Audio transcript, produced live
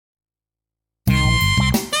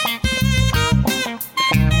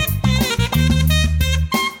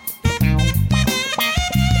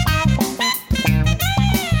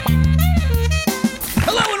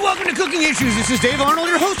Issues. This is Dave Arnold,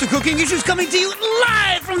 your host of Cooking Issues, coming to you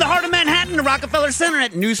live from the heart of Manhattan, the Rockefeller Center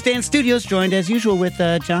at Newsstand Studios, joined as usual with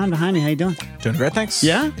John behind me. How you doing? Doing great, thanks.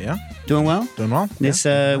 Yeah? Yeah. Doing well? Doing well. This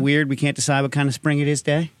weird, we can't decide what kind of spring it is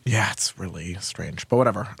day? Yeah, it's really strange, but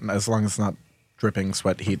whatever. As long as it's not dripping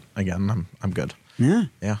sweat heat again, I'm good. Yeah.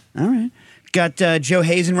 Yeah. All right. Got Joe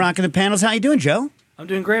Hazen rocking the panels. How you doing, Joe? I'm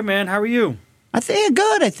doing great, man. How are you? I think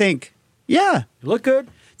good, I think. Yeah. You look good.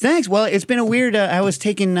 Thanks. Well, it's been a weird. I was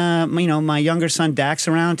taking, my younger son Dax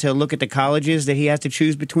around to look at the colleges that he has to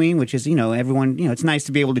choose between, which is, everyone. It's nice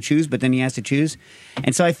to be able to choose, but then he has to choose,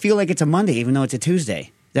 and so I feel like it's a Monday, even though it's a Tuesday.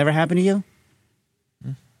 Does that ever happen to you?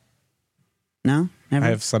 No, never. I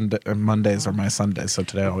have Mondays are my Sundays, so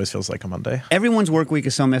today always feels like a Monday. Everyone's work week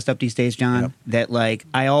is so messed up these days, John. Yep. That like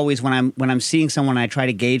I always when I'm seeing someone, I try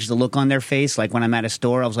to gauge the look on their face. Like when I'm at a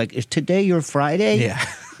store, I was like, "Is today your Friday?" Yeah.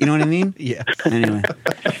 You know what I mean? Yeah. Anyway,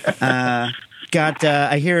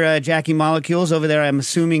 I hear Jackie Molecules over there. I'm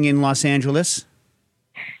assuming in Los Angeles.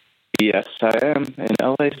 Yes, I am in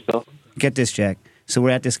LA still. Get this, Jack. So we're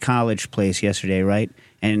at this college place yesterday, right?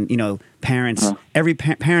 And parents,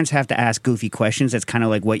 parents have to ask goofy questions. That's kind of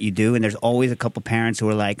like what you do. And there's always a couple parents who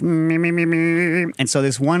are like, me. And so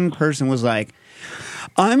this one person was like,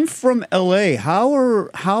 I'm from LA. How are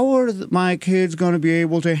my kids going to be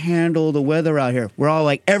able to handle the weather out here? We're all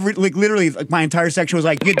like, literally, like my entire section was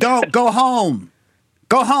like, you don't go home.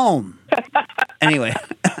 Go home. Anyway,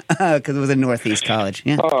 because it was a Northeast college.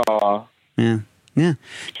 Yeah. Aww. Yeah. Yeah.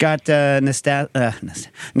 Got Nastasia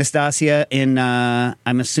in,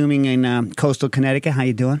 I'm assuming in coastal Connecticut. How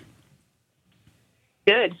you doing?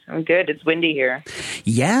 Good. I'm good. It's windy here.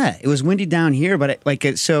 Yeah, it was windy down here, but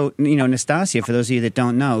Nastasia, for those of you that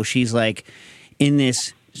don't know, she's like in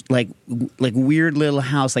this like weird little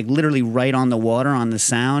house, like literally right on the water on the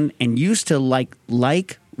Sound, and used to like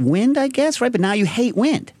wind, I guess, right? But now you hate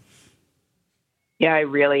wind. Yeah, I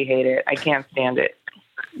really hate it. I can't stand it.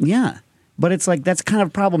 Yeah, but it's like that's kind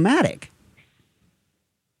of problematic.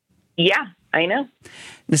 Yeah, I know.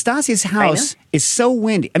 Nastasia's house is so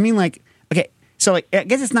windy. I mean, like, okay. So, like, I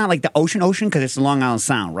guess it's not like the ocean because it's the Long Island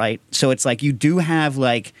Sound, right? So it's like you do have,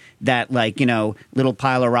 like, that, like, little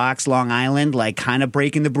pile of rocks, Long Island, like, kind of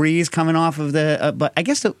breaking the breeze coming off of the... but I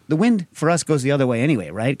guess the wind for us goes the other way anyway,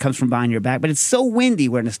 right? It comes from behind your back. But it's so windy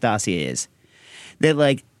where Nastasia is that,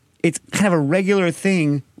 like, it's kind of a regular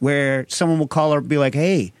thing where someone will call her and be like,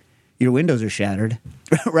 hey, your windows are shattered,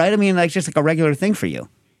 right? I mean, like, just like a regular thing for you.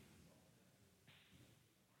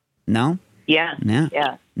 No? Yeah. Yeah.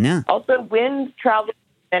 Yeah. Yeah. Also, wind travels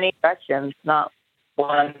in many directions, not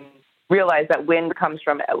one. Realize that wind comes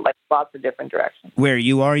from like lots of different directions. Where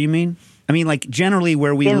you are, you mean? I mean, like generally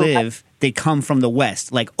where we live, they come from the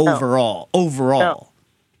west, like overall. No.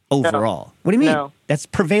 What do you mean? No. That's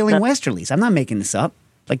prevailing westerlies. I'm not making this up.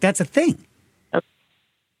 Like that's a thing. Okay.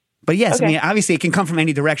 But yes, I mean, obviously it can come from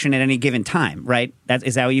any direction at any given time, right?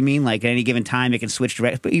 Is that what you mean? Like at any given time it can switch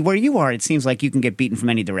directions. But where you are, it seems like you can get beaten from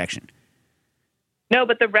any direction. No,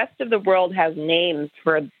 but the rest of the world has names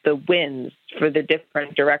for the winds, for the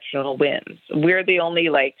different directional winds. We're the only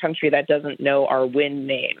country that doesn't know our wind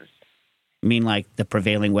names. You mean like the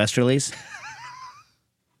prevailing westerlies?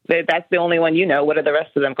 That's the only one you know. What are the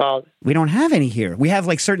rest of them called? We don't have any here. We have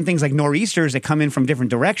like certain things like nor'easters that come in from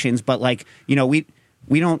different directions, but we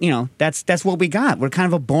don't, that's what we got. We're kind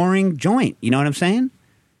of a boring joint. You know what I'm saying?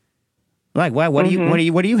 Like, what do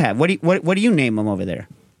you have? What do you name them over there?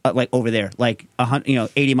 Over there,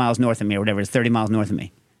 80 miles north of me or whatever, 30 miles north of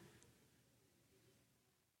me.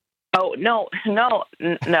 Oh, no,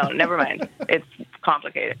 never mind. It's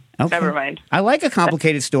complicated. Okay. Never mind. I like a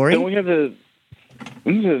complicated story. Don't we have the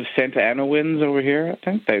Santa Ana winds over here?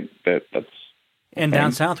 I think that's... And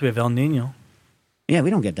down south we have El Nino. Yeah, we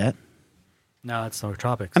don't get that. No, it's the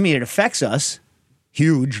tropics. I mean, it affects us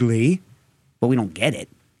hugely, but we don't get it.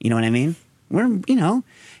 You know what I mean?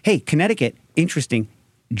 Hey, Connecticut, interesting.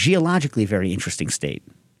 Geologically very interesting state.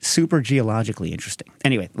 Super geologically interesting.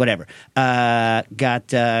 Anyway, whatever.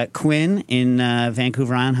 Got Quinn in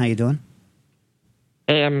Vancouver Island. How you doing?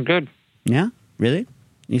 Hey, I'm good. Yeah? Really?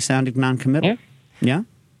 You sounded non-committal. Yeah?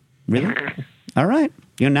 Really? All right.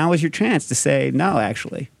 Now is your chance to say no,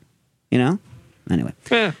 actually. Anyway.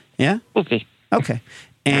 Yeah? We'll see. Okay.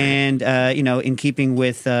 And, in keeping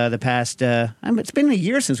with the past, it's been a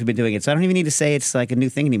year since we've been doing it, so I don't even need to say it's like a new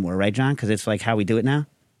thing anymore, right, John? Because it's like how we do it now.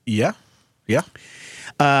 Yeah. Yeah.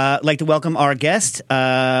 I'd like to welcome our guest,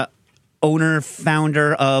 owner,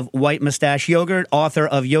 founder of White Moustache Yogurt, author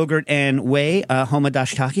of Yogurt and Whey, Homa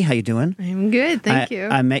Dashtaki. How you doing? I'm good, thank you.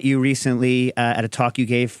 I met you recently at a talk you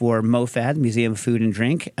gave for MoFad, Museum of Food and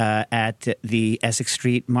Drink, at the Essex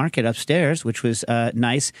Street Market upstairs, which was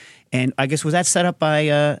nice. And I guess was that set up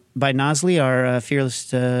by Nasli, our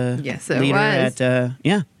fearless Yes, it leader was.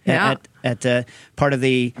 at part of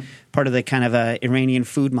the kind of Iranian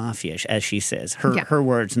food mafia, as she says. Her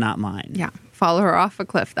words, not mine. Yeah, follow her off a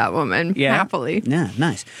cliff, that woman, happily. Yeah,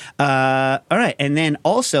 nice. All right, and then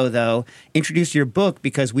also though, introduce your book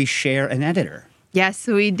because we share an editor. Yes,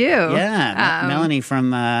 we do. Yeah, Melanie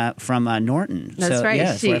from Norton. That's right.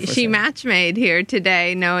 Yeah, she match made here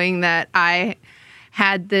today, knowing that I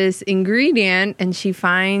had this ingredient, and she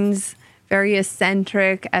finds very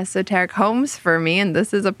eccentric, esoteric homes for me, and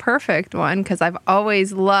this is a perfect one because I've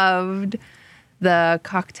always loved the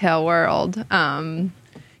cocktail world.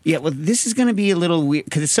 Yeah, well, this is going to be a little weird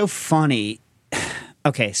because it's so funny.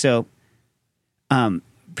 Okay, so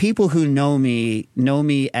people who know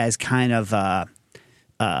me as kind of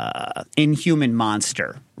inhuman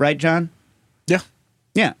monster, right, John? Yeah.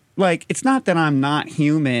 Yeah, like it's not that I'm not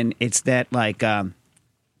human; it's that like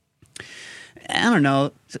I don't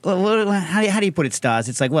know. How do you put it, Stas?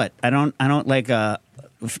 It's like what? I don't like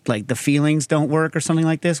the feelings don't work or something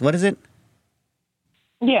like this. What is it?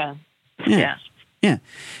 Yeah.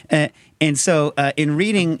 And so in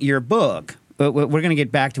reading your book, we're going to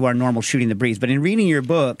get back to our normal shooting the breeze. But in reading your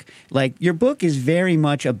book, like your book is very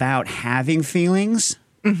much about having feelings.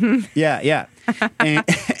 Mm-hmm. Yeah.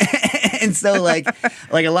 And so like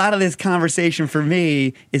a lot of this conversation for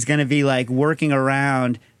me is going to be like working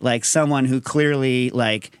around like someone who clearly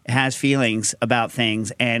like has feelings about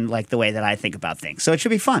things and like the way that I think about things. So it should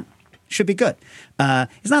be fun. Should be good.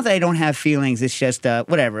 It's not that I don't have feelings. It's just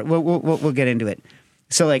whatever. We'll get into it.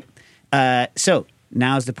 So like so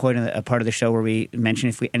now is the point of a part of the show where we mention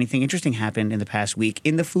if anything interesting happened in the past week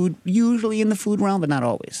in the food, usually in the food realm, but not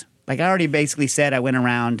always. Like I already basically said, I went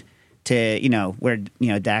around to, where,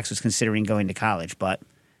 Dax was considering going to college. But,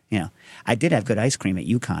 I did have good ice cream at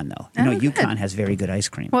UConn, though. UConn has very good ice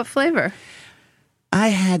cream. What flavor? I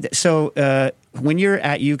had, when you're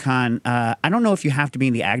at UConn, I don't know if you have to be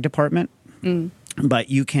in the ag department, but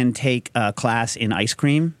you can take a class in ice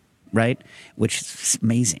cream, right? Which is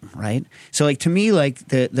amazing, right? So, like, to me, like,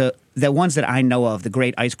 the ones that I know of, the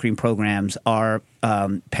great ice cream programs are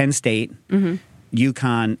Penn State,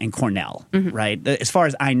 UConn, and Cornell, right? As far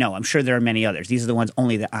as I know, I'm sure there are many others. These are the ones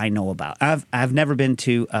only that I know about. I've never been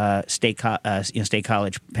to State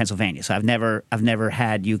College, Pennsylvania, so I've never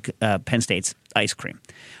had Penn State's ice cream,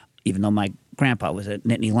 even though my grandpa was a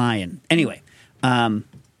Nittany Lion. Anyway,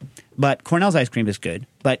 but Cornell's ice cream is good.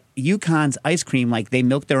 But UConn's ice cream, like they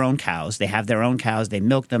milk their own cows. They have their own cows. They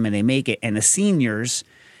milk them and they make it, and the seniors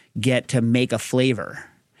get to make a flavor.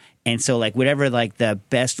 And so, like whatever, like the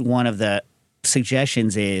best one of the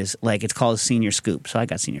suggestions is like it's called Senior Scoop. So I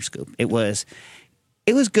got Senior Scoop. It was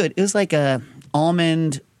good. It was like a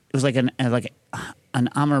almond. It was like an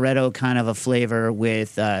amaretto kind of a flavor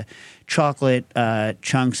with chocolate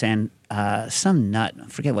chunks and some nut. I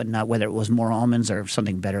forget what nut. Whether it was more almonds or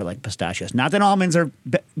something better like pistachios. Not that almonds are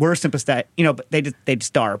worse than pistachio. But they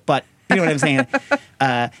just are. But you know what I'm saying.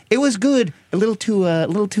 It was good. A little too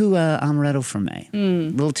amaretto for me. A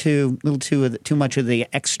little too much of the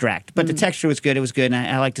extract. But the texture was good. It was good, and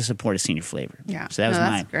I like to support a senior flavor. Yeah. So that was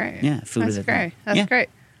that's great. Yeah, food That's is great. That's great.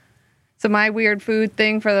 So my weird food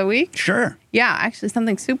thing for the week? Sure. Yeah, actually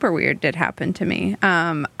something super weird did happen to me.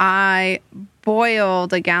 I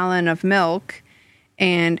boiled a gallon of milk,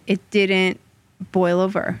 and it didn't boil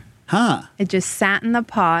over. Huh. It just sat in the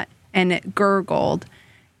pot, and it gurgled.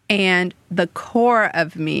 And the core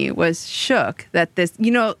of me was shook that this,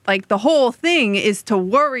 like the whole thing is to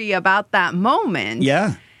worry about that moment.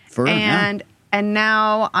 Yeah. And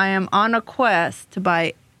now I am on a quest to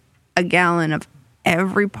buy a gallon of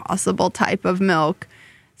every possible type of milk,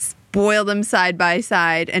 boil them side by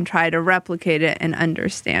side, and try to replicate it and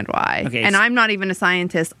understand why. Okay, and I'm not even a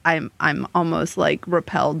scientist. I'm almost like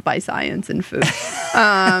repelled by science and food,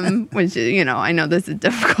 which I know this is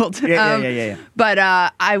difficult. Yeah. But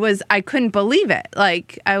I couldn't believe it.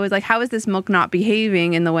 Like I was like, how is this milk not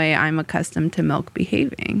behaving in the way I'm accustomed to milk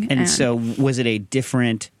behaving? And so, was it a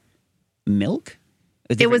different milk?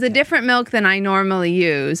 It was a different milk than I normally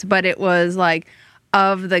use, but it was like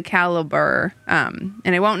of the caliber, and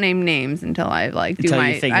I won't name names until I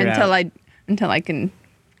until I can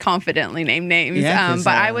confidently name names. Yeah,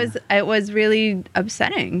 but it was really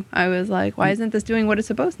upsetting. I was like, why isn't this doing what it's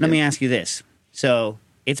supposed to? Let me ask you this: so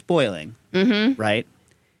it's boiling, right?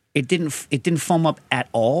 It didn't foam up at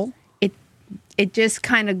all. it just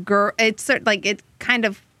kind of it kind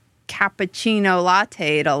of cappuccino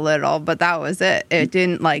latte'd a little, but that was it. It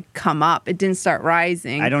didn't like come up. It didn't start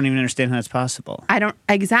rising. I don't even understand how that's possible. I don't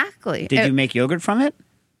exactly. Did you make yogurt from it?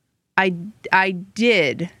 I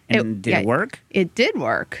did. And did it work? It did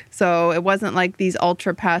work. So it wasn't like these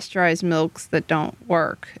ultra pasteurized milks that don't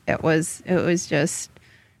work. It was just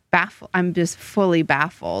baffled. I'm just fully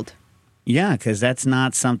baffled. Yeah, because that's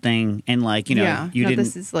not something, and like, you know,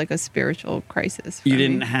 this is like a spiritual crisis for you me.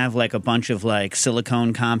 didn't have like a bunch of like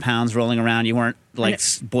silicone compounds rolling around. You weren't like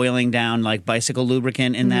boiling down like bicycle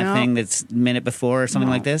lubricant in that thing that's minute before or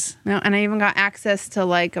something like this? No, and I even got access to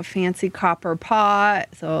like a fancy copper pot.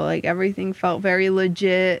 So like everything felt very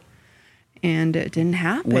legit, and it didn't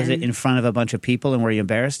happen. Was it in front of a bunch of people, and were you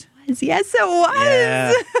embarrassed? Yes, it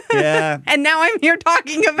was. Yeah. And now I'm here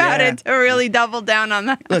talking about it to really double down on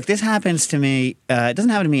that. Look, this happens to me. It doesn't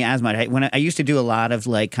happen to me as much. When I used to do a lot of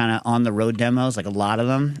like kind of on the road demos, like a lot of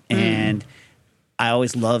them, and I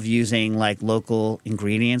always love using like local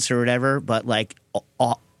ingredients or whatever. But like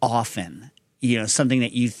often, you know, something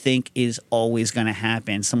that you think is always going to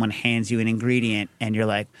happen, someone hands you an ingredient, and you're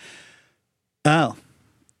like,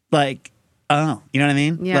 oh, you know what I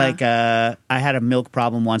mean? Yeah. Like, I had a milk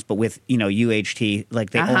problem once, but with, you know, UHT. Like,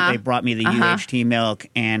 they brought me the UHT milk,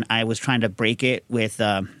 and I was trying to break it with,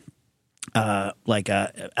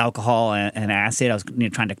 alcohol and acid. I was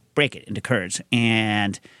trying to break it into curds,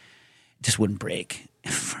 and it just wouldn't break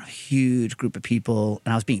for a huge group of people.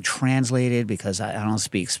 And I was being translated because I don't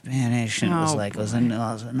speak Spanish, and it was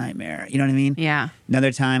a nightmare. You know what I mean? Yeah.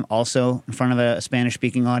 Another time, also in front of a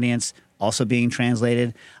Spanish-speaking audience, also being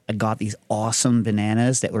translated, I got these awesome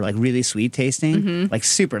bananas that were like really sweet tasting, like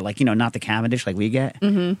super, like, you know, not the Cavendish like we get.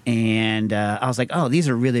 And I was like, oh, these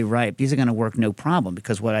are really ripe. These are going to work no problem,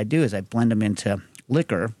 because what I do is I blend them into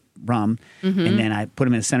liquor, rum, and then I put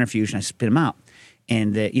them in a centrifuge and I spit them out.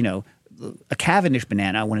 And, you know, a Cavendish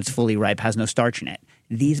banana, when it's fully ripe, has no starch in it.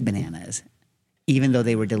 These bananas, even though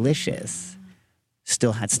they were delicious,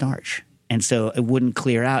 still had starch. And so it wouldn't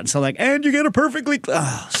clear out. And so like, and you get a perfectly,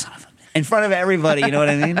 oh, son of a, in front of everybody, you know what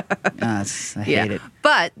I mean? I hate it.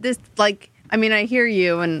 But this, like, I mean, I hear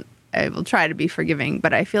you, and I will try to be forgiving,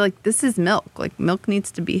 but I feel like this is milk. Like, milk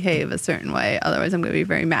needs to behave a certain way, otherwise I'm going to be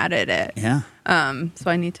very mad at it. Yeah.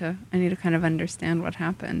 So I need to kind of understand what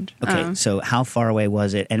happened. Okay, so how far away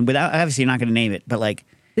was it? And without, obviously, you're not going to name it, but like,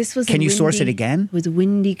 this was. Can you source it again? It was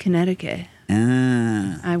windy Connecticut.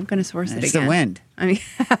 I'm going to source it again. It's the wind. I mean,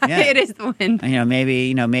 it is the wind. You know,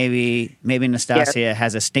 maybe Nastasia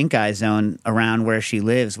has a stink eye zone around where she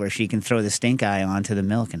lives, where she can throw the stink eye onto the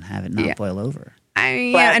milk and have it not boil over. I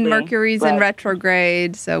mean, and Mercury's in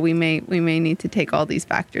retrograde, so we may need to take all these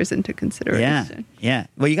factors into consideration. Yeah.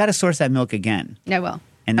 Well, you got to source that milk again. I will.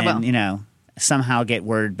 And then, you know, somehow get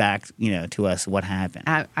word back, you know, to us what happened.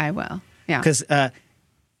 I will. Yeah. Because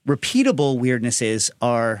repeatable weirdnesses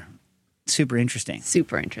are super interesting.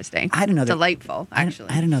 Super interesting. I don't know. Delightful, actually.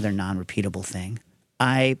 I don't know their non-repeatable thing.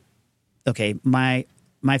 My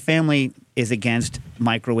family is against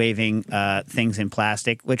microwaving things in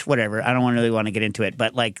plastic, which whatever. I don't really want to get into it,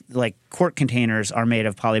 but like quart containers are made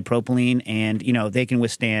of polypropylene, and you know they can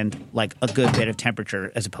withstand like a good bit of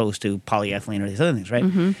temperature as opposed to polyethylene or these other things,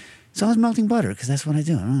 right? So I was melting butter because that's what I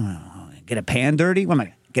do. I don't know. Get a pan dirty? What am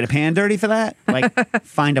I? Get a pan dirty for that? Like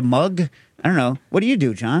find a mug? I don't know. What do you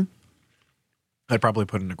do, John? I'd probably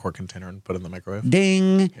put it in a quart container and put it in the microwave.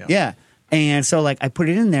 Ding. Yeah. And so like I put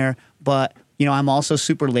it in there, but you know, I'm also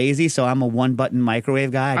super lazy, so I'm a one-button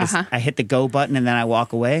microwave guy. I hit the go button and then I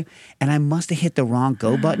walk away. And I must have hit the wrong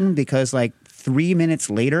go button because like 3 minutes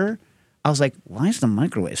later, I was like, why is the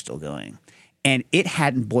microwave still going? And it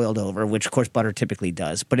hadn't boiled over, which of course butter typically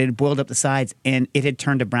does, but it had boiled up the sides and it had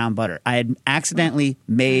turned to brown butter. I had accidentally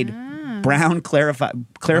made brown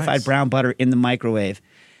clarified brown butter in the microwave.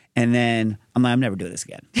 And then I'm like, I'm never doing this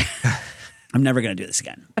again. I'm never going to do this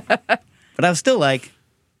again. But I was still like,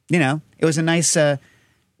 you know, it was a nice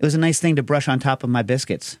thing to brush on top of my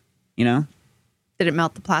biscuits, you know? Did it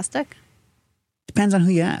melt the plastic? Depends on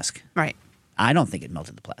who you ask. Right. I don't think it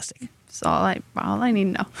melted the plastic. That's all I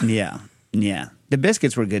need to know. Yeah. The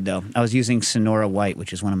biscuits were good, though. I was using Sonora White,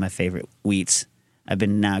 which is one of my favorite wheats. I've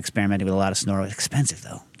been now experimenting with a lot of Sonora. It's expensive,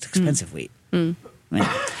 though. It's expensive wheat. Yeah.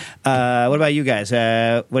 What about you guys?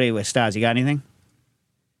 What are you with, Stas? You got anything?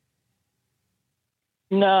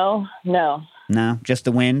 No. No? Just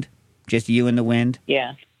the wind? Just you and the wind?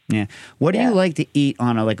 Yeah. Yeah. What do you like to eat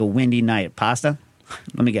on a windy night? Pasta?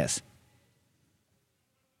 Let me guess.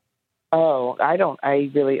 Oh, I don't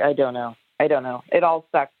know. It all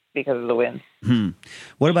sucks because of the wind.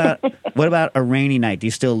 What about a rainy night? Do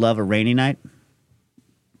you still love a rainy night?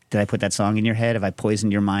 Did I put that song in your head? Have I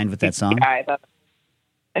poisoned your mind with that song? Yeah, I thought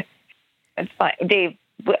it's fine, Dave.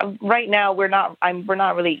 Right now, we're not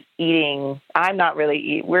really eating. I'm not really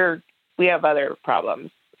eating. We have other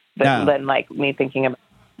problems than like me thinking about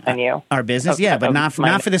you. Our business, yeah, but not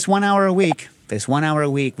for this 1 hour a week. This 1 hour a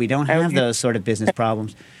week, we don't have those sort of business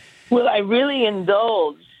problems. Well, I really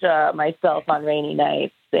indulge myself on rainy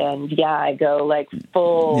nights, and I go like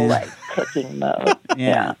full like cooking mode.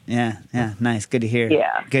 Yeah. Nice. Good to hear.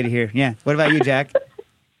 Yeah. Good to hear. Yeah. What about you, Jack?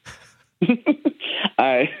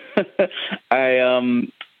 I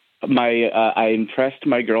impressed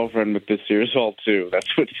my girlfriend with this Searsol too.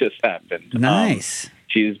 That's what just happened. Nice.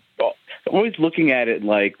 She's always looking at it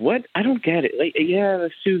like, what? I don't get it. Like, yeah,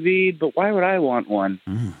 the sous vide, but why would I want one?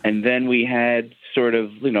 And then we had sort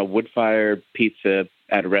of, wood fire pizza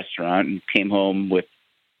at a restaurant and came home with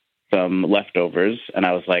some leftovers. And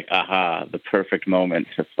I was like, aha, the perfect moment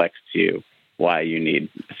to flex to you why you need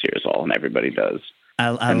a Searsol, and everybody does.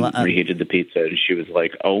 I reheated the pizza, and she was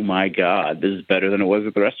like, "Oh my God, this is better than it was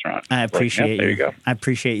at the restaurant." I appreciate there you go. I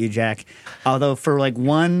appreciate you, Jack. Although for like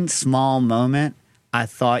one small moment, I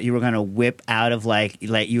thought you were going to whip out of like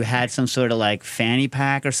you had some sort of like fanny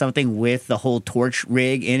pack or something with the whole torch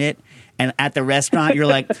rig in it, and at the restaurant you're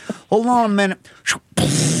like, "Hold on a minute,"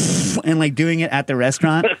 and like doing it at the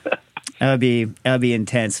restaurant. That would be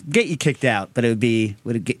intense. Get you kicked out, but would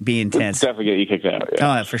it be intense? Definitely get you kicked out.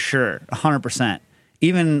 Yeah. Oh, for sure, 100%.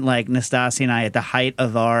 Even like Nastasi and I, at the height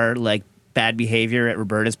of our like bad behavior at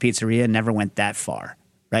Roberta's Pizzeria, never went that far,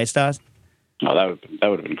 right, Stas? Oh, that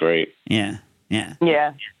would have been great. Yeah.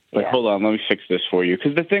 Like, hold on, let me fix this for you.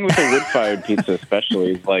 Because the thing with the wood-fired pizza,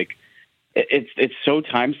 especially, is like it's so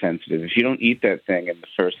time sensitive. If you don't eat that thing in the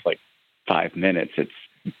first like 5 minutes, it's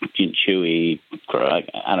chewy.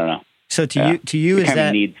 I don't know. So to you is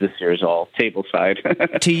that needs the Searsol table side?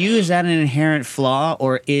 To you, is that an inherent flaw,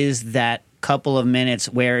 or is that couple of minutes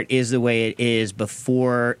where it is the way it is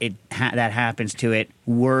before that happens to it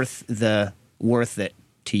worth it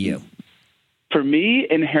to you? For me,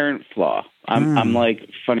 inherent flaw. I'm like,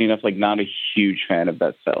 funny enough, like not a huge fan of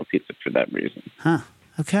that style pizza for that reason. Huh.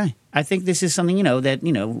 Okay. I think this is something, that,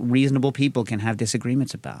 reasonable people can have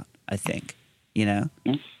disagreements about, I think. No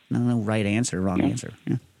right answer, wrong answer.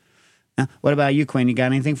 Yeah. What about you, Quinn? You got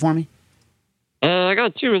anything for me? I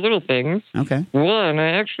got two little things. Okay. One,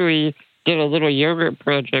 I actually did a little yogurt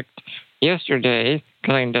project yesterday,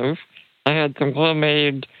 kind of. I had some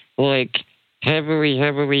homemade, like,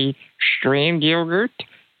 heavily strained yogurt,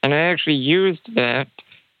 and I actually used that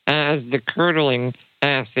as the curdling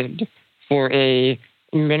acid for a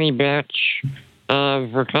mini batch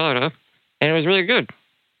of ricotta, and it was really good.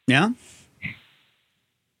 Yeah?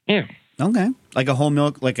 Yeah. Okay. Like a whole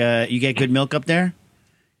milk, you get good milk up there?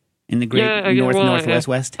 In the great northwest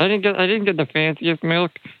west? I didn't get the fanciest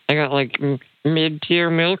milk. I got like mid-tier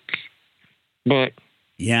milk, but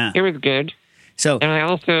it was good. So, and I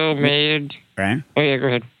also made. Right. Oh yeah, go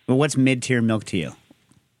ahead. Well, what's mid-tier milk to you?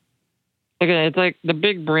 Okay, it's like the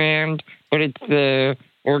big brand, but it's the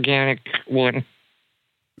organic one.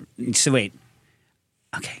 So wait.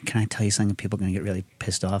 Okay, can I tell you something? People are going to get really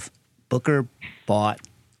pissed off. Booker bought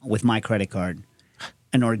with my credit card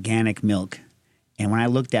an organic milk. And when I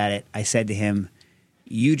looked at it, I said to him,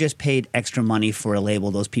 "You just paid extra money for a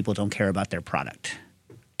label. Those people don't care about their product."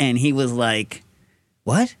 And he was like,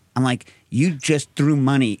 "What?" I'm like, "You just threw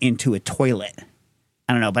money into a toilet."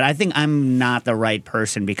 I don't know, but I think I'm not the right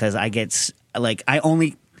person because I get like I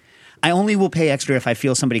only will pay extra if I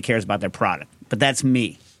feel somebody cares about their product. But that's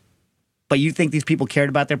me. But you think these people cared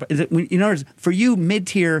about their for you,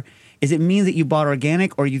 mid-tier, does it mean that you bought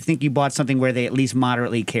organic, or you think you bought something where they at least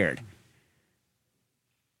moderately cared?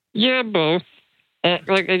 Yeah, both.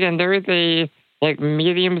 Like, again, there is a, like,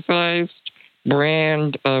 medium-sized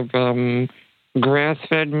brand of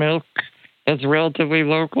grass-fed milk that's relatively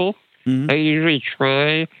local. Mm-hmm. I usually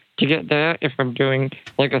try to get that if I'm doing,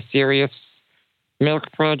 like, a serious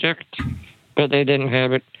milk project, but they didn't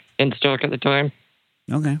have it in stock at the time.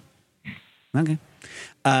 Okay. All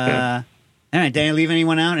right, did I leave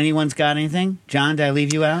anyone out? Anyone's got anything? John, did I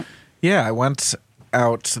leave you out? Yeah, I went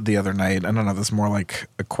out the other night. I don't know, this is more like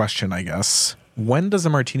a question, I guess. When does a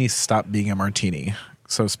martini stop being a martini?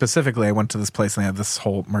 So specifically, I went to this place and they had this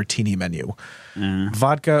whole martini menu.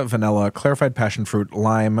 Vodka, vanilla, clarified passion fruit,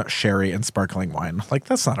 lime, sherry, and sparkling wine. Like,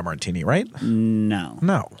 that's not a martini, right? No.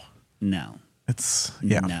 It's,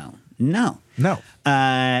 No.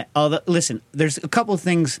 Although, listen, there's a couple of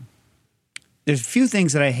things. There's a few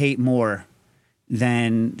things that I hate more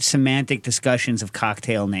than semantic discussions of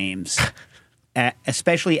cocktail names.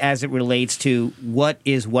 especially as it relates to what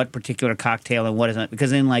is what particular cocktail and what isn't.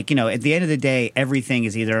 Because then, like, at the end of the day, everything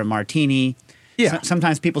is either a martini. Yeah.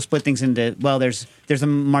 Sometimes people split things into, well, there's a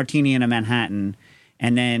martini and a Manhattan,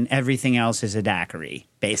 and then everything else is a daiquiri,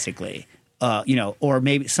 basically. Or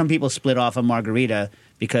maybe some people split off a margarita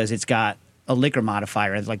because it's got a liquor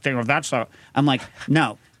modifier. It's like, I'm like,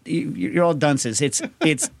 no, you're all dunces. It's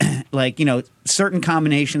like, certain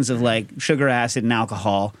combinations of like sugar, acid, and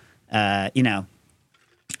alcohol. I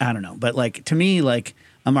don't know. But like, to me, like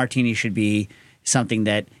a martini should be something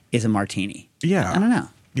that is a martini. Yeah. I don't know.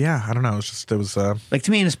 Yeah, I don't know. It was like,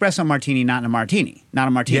 to me, an espresso martini, not a martini.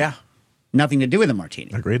 Yeah. Nothing to do with a martini.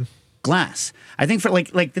 Agreed. Glass. I think for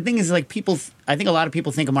like the thing is, like, people, I think a lot of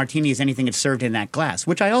people think a martini is anything that's served in that glass,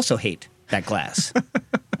 which I also hate that glass.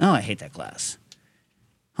 Oh, I hate that glass.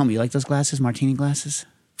 Homie, you like those glasses, martini glasses?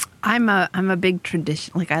 I'm a big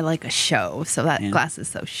tradition. Like, I like a show, so that glass is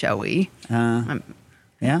so showy. Yeah?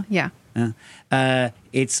 Yeah.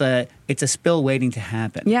 It's a spill waiting to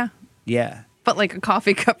happen. Yeah. Yeah. But like a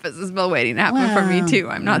coffee cup is a spill waiting to happen for me too.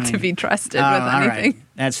 I'm not to be trusted with anything. All right.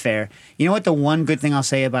 That's fair. You know what the one good thing I'll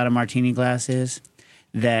say about a martini glass is?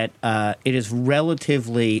 That it is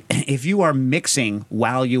relatively, if you are mixing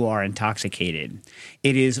while you are intoxicated,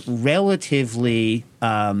 it is relatively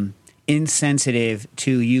insensitive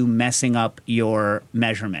to you messing up your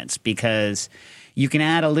measurements, because you can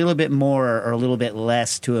add a little bit more or a little bit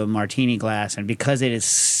less to a martini glass, and because it is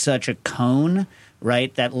such a cone,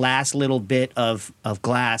 right, that last little bit of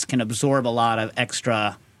glass can absorb a lot of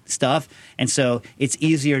extra stuff, and so it's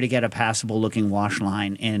easier to get a passable looking wash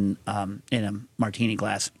line in a martini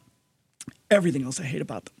glass. Everything else I hate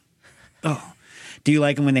about them. Oh, do you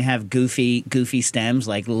like them when they have goofy stems,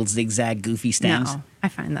 like little zigzag goofy stems? No, I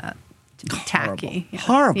find that to be tacky. Yeah.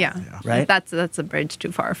 Horrible. Yeah. Right? That's a bridge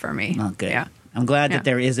too far for me. Oh, good. Yeah. I'm glad that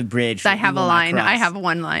there is a bridge. I have a line. I have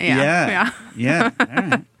one line. Yeah. Yeah. All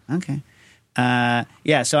right. Okay.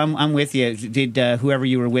 So I'm with you. Did whoever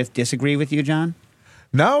you were with disagree with you, John?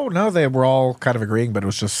 No, they were all kind of agreeing, but it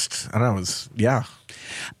was just, I don't know,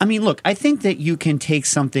 I mean, look, I think that you can take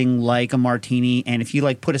something like a martini, and if you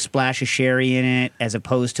like put a splash of sherry in it as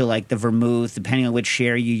opposed to like the vermouth, depending on which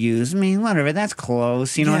sherry you use, I mean, whatever, that's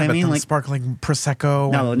close. You know what I mean? Like sparkling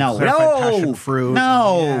prosecco. No, passion fruit.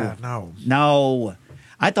 No.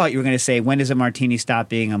 I thought you were going to say, when does a martini stop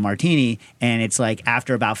being a martini? And it's like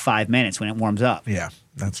after about 5 minutes when it warms up. Yeah,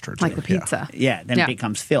 that's true. Like the pizza. Yeah, then it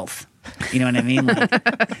becomes filth. You know what I mean?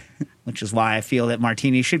 Like, which is why I feel that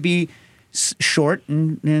martini should be short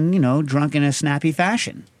and drunk in a snappy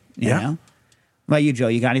fashion. You know? What about you, Joe?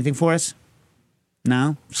 You got anything for us?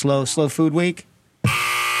 No? Slow food week? All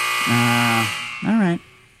right.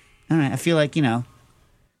 I feel like,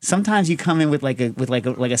 sometimes you come in with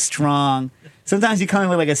a strong. Sometimes you come in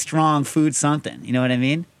with like a strong food something. You know what I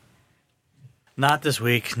mean? Not this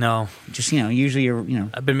week, no. Just usually you're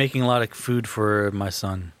I've been making a lot of food for my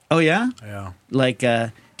son. Oh yeah? Yeah. Like,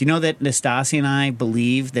 do you know that Dashtaki and I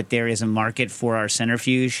believe that there is a market for our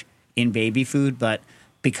centrifuge in baby food, but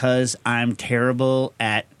because I'm terrible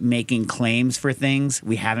at making claims for things,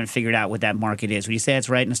 we haven't figured out what that market is. Would you say that's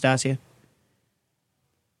right, Nastasia?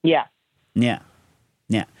 Yeah. Yeah.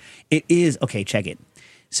 It is. Okay, check it.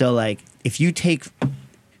 So, like, if you take...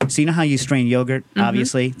 So, you know how you strain yogurt,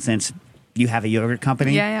 obviously, since you have a yogurt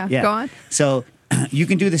company? Yeah. Go on. So, you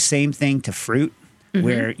can do the same thing to fruit,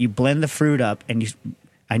 where you blend the fruit up, and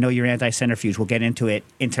I know you're anti-centrifuge. We'll get into it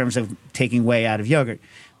in terms of taking whey out of yogurt.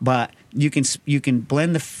 But you can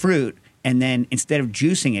blend the fruit, and then instead of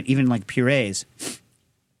juicing it, even like purees,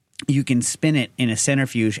 you can spin it in a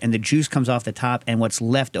centrifuge, and the juice comes off the top, and what's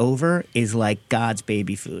left over is like God's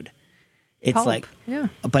baby food. It's Pulp. like, Yeah.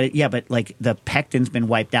 But like the pectin's been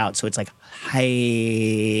wiped out, so it's like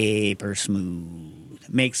hyper smooth.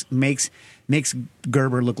 Makes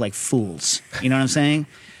Gerber look like fools. You know what I'm saying?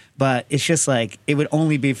 But it's just like, it would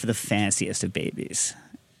only be for the fanciest of babies.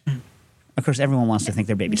 Of course, everyone wants to think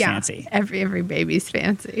their baby's fancy. Every baby's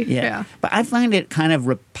fancy. Yeah. But I find it kind of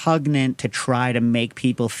repugnant to try to make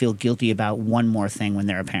people feel guilty about one more thing when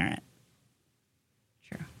they're a parent.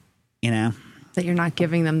 Sure. That you're not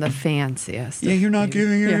giving them the fanciest. Yeah, you're not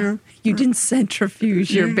giving her. You didn't centrifuge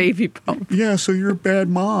your baby pulp. Yeah, so you're a bad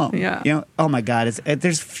mom. Yeah. Oh my God,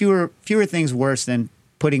 there's fewer things worse than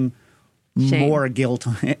putting Shame. more guilt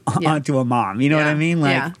onto a mom. You know what I mean?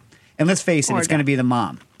 Like, and let's face it, it's going to be the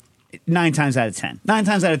mom. 9 times out of 10. 9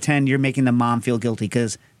 times out of 10, you're making the mom feel guilty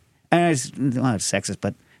because it's sexist,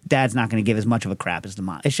 but dad's not going to give as much of a crap as the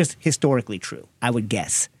mom. It's just historically true, I would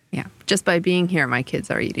guess. Yeah. Just by being here, my kids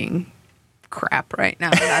are eating crap right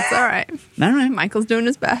now. That's all right. All right. Michael's doing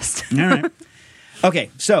his best. All right. Okay,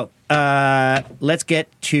 so let's get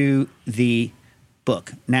to the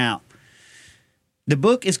book. Now, the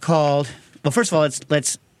book is called, well, first of all,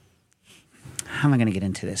 let's how am I going to get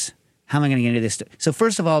into this? So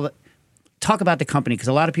first of all, talk about the company, because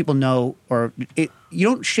a lot of people know, you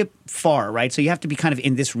don't ship far, right? So you have to be kind of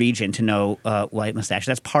in this region to know White Moustache.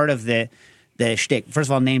 That's part of the shtick. First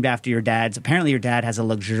of all, named after your dad's. Apparently your dad has a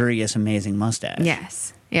luxurious, amazing mustache.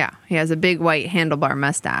 Yes. Yeah. He has a big white handlebar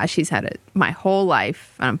mustache. He's had it my whole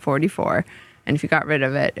life. I'm 44. And if you got rid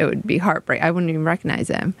of it, it would be heartbreak. I wouldn't even recognize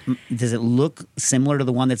him. Does it look similar to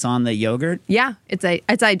the one that's on the yogurt? Yeah. It's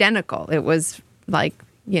identical. It was like,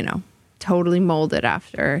 totally molded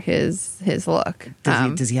after his look.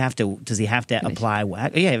 Does he have to apply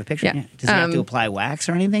wax? Yeah, I have a picture. Yeah. Does he have to apply wax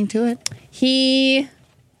or anything to it? He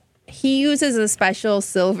uses a special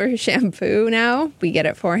silver shampoo now. We get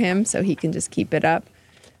it for him so he can just keep it up.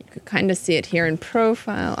 You could kind of see it here in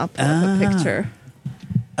profile. I'll put up a picture.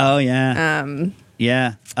 Oh, yeah.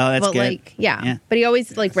 Yeah. Oh, that's good. Yeah. But he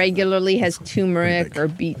always regularly has turmeric or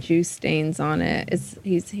beet juice stains on it.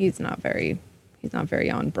 He's not very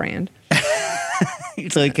on brand.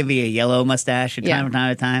 So it could be a yellow mustache from time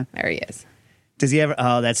to time. There he is. Does he ever?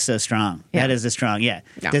 Oh, that's so strong. Yeah. That is a strong. Yeah.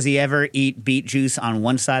 No. Does he ever eat beet juice on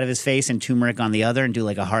one side of his face and turmeric on the other and do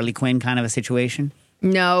like a Harley Quinn kind of a situation?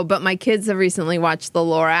 No, but my kids have recently watched The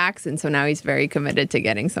Lorax, and so now he's very committed to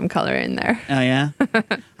getting some color in there. Oh yeah.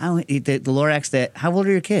 The Lorax. How old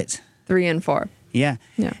are your kids? 3 and 4. Yeah.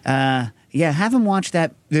 Yeah. Have them watch the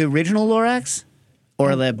original Lorax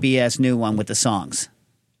or the BS new one with the songs.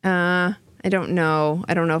 I don't know.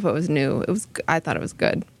 I don't know if it was new. I thought it was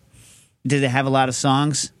good. Did it have a lot of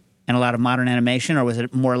songs and a lot of modern animation, or was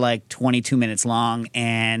it more like 22 minutes long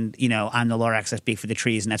and, I'm the Lorax, I speak for the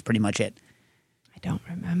trees, and that's pretty much it? I don't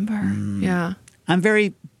remember. Yeah. I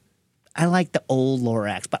like the old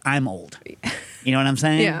Lorax, but I'm old. You know what I'm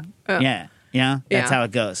saying? Yeah. Yeah. That's how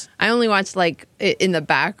it goes. I only watched in the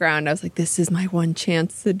background. I was like, this is my one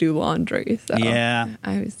chance to do laundry. So yeah.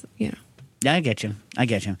 I was, Yeah, I get you.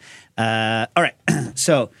 All right.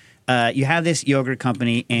 So you have this yogurt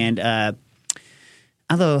company, and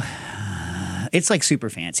although it's super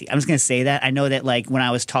fancy, I'm just going to say that. I know that when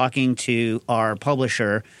I was talking to our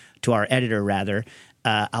publisher, to our editor rather,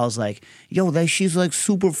 I was like, "Yo, she's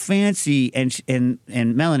super fancy," and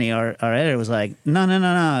Melanie, our editor, was like, "No,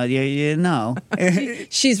 no.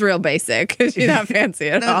 She's real basic. She's not fancy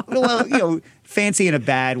at all." Well, fancy in a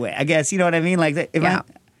bad way, I guess. You know what I mean? It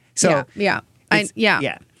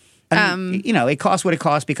costs what it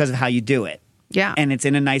costs because of how you do it. Yeah. And it's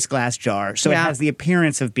in a nice glass jar. So it has the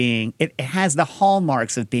appearance of being, it has the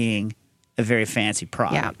hallmarks of being a very fancy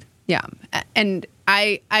product. Yeah. And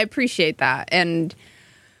I appreciate that. And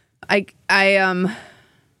I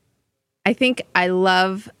think I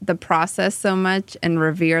love the process so much and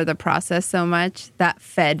revere the process so much that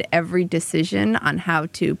fed every decision on how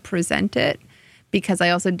to present it, because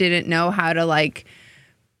I also didn't know how to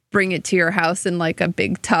bring it to your house in a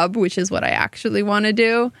big tub, which is what I actually want to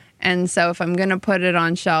do. And so if I'm going to put it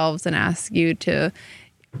on shelves and ask you to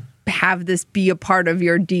have this be a part of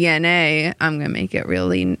your DNA, I'm going to make it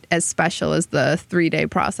really as special as the 3-day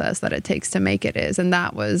process that it takes to make it is. And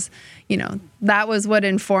that was what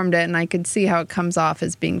informed it. And I could see how it comes off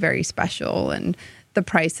as being very special. And the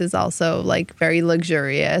price is also very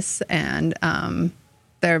luxurious. And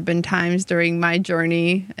there have been times during my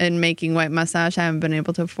journey in making White Moustache, I haven't been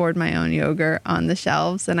able to afford my own yogurt on the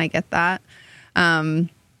shelves. And I get that.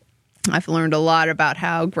 I've learned a lot about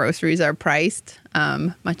how groceries are priced.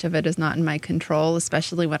 Much of it is not in my control,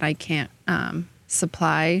 especially when I can't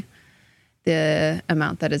supply the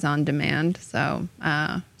amount that is on demand. So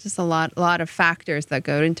just a lot of factors that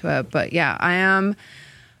go into it. But yeah, I am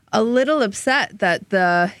a little upset that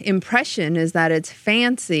the impression is that it's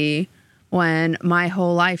fancy when my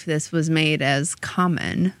whole life this was made as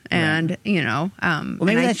common. And, maybe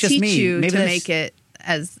I teach you to make it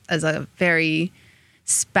as a very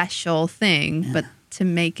special thing, but to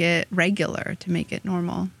make it regular, to make it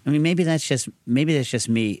normal. I mean, maybe that's just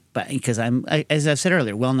me, but because as I said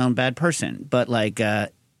earlier, well-known bad person. But I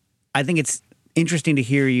think it's interesting to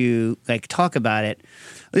hear you talk about it.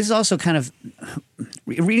 This is also kind of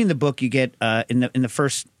reading the book. You get in the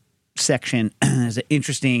first section is an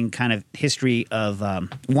interesting kind of history of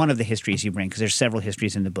one of the histories you bring, because there's several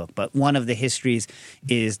histories in the book, but one of the histories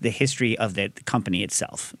is the history of the company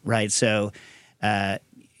itself, right? So.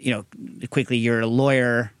 Quickly, you're a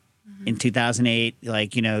lawyer in 2008.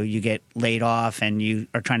 You get laid off and you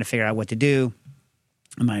are trying to figure out what to do.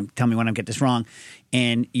 Tell me when I get this wrong.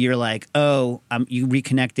 And you're like, you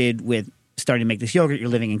reconnected with starting to make this yogurt. You're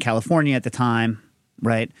living in California at the time,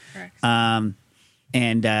 right? Correct.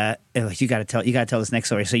 you got to tell this next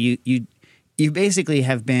story. So you basically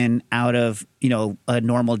have been out of, a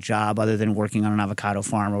normal job other than working on an avocado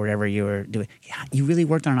farm or whatever you were doing. Yeah, you really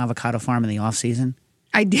worked on an avocado farm in the off season?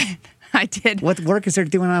 I did. What work is there to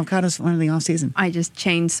do on an avocado farm in the off season? I just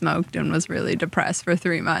chain smoked and was really depressed for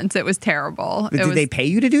 3 months. It was terrible. Did they pay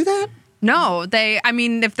you to do that? No,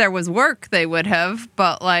 if there was work, they would have.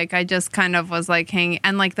 But I just kind of was hanging.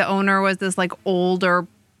 And the owner was this older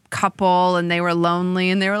couple and they were lonely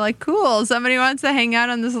and they were like, cool, somebody wants to hang out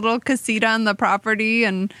on this little casita on the property.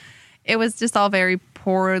 And it was just all very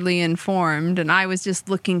poorly informed. And I was just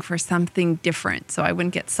looking for something different so I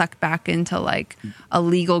wouldn't get sucked back into a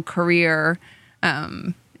legal career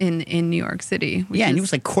in New York City. Yeah, and you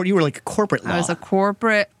were like corporate law. I was a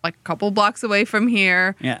corporate, a couple blocks away from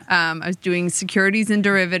here. Yeah. I was doing securities and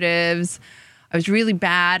derivatives. I was really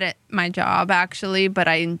bad at my job, actually, but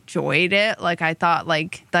I enjoyed it. I thought,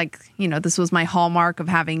 this was my hallmark of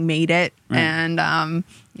having made it. Right. And,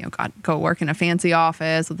 go work in a fancy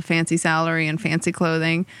office with a fancy salary and fancy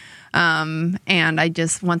clothing. And I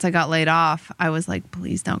just, once I got laid off, I was like,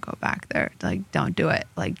 please don't go back there. Don't do it.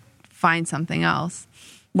 Find something else.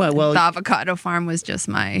 Well, the avocado farm was just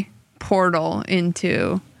my portal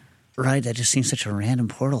into... Right, that just seems such a random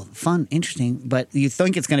portal. Fun, interesting, but you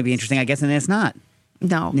think it's going to be interesting, I guess, and it's not.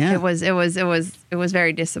 No, yeah. It was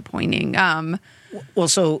very disappointing. Well,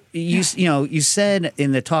 so you said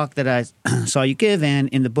in the talk that I saw you give and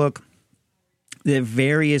in the book, the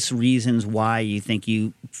various reasons why you think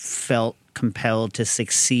you felt compelled to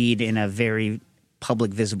succeed in a very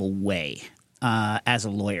public, visible way as a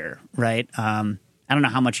lawyer, right? I don't know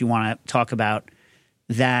how much you want to talk about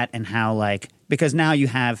that and how, because now you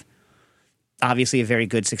have obviously a very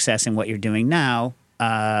good success in what you're doing now,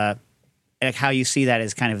 how you see that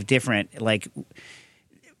is kind of different.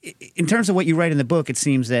 In terms of what you write in the book, it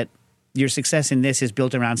seems that your success in this is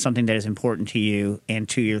built around something that is important to you and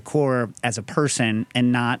to your core as a person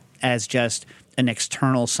and not as just an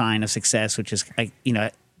external sign of success, which is,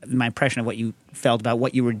 my impression of what you felt about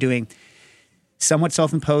what you were doing. Somewhat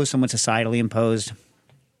self-imposed, somewhat societally imposed.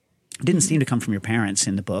 It didn't seem to come from your parents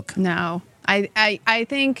in the book. No. I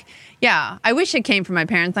think, I wish it came from my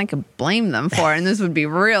parents. I could blame them for it, and this would be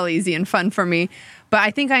real easy and fun for me. But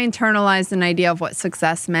I think I internalized an idea of what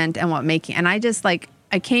success meant and and I just, I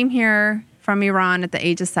came here from Iran at the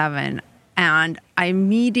age of 7, and I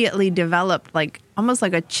immediately developed, almost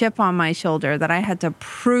like a chip on my shoulder that I had to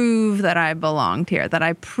prove that I belonged here, that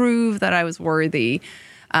I proved that I was worthy,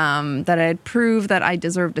 that I had proved that I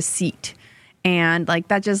deserved a seat. And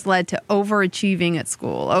that just led to overachieving at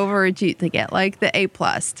school, to get the A+,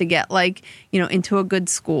 to get into a good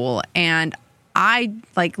school. And I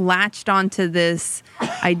latched onto this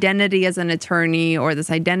identity as an attorney or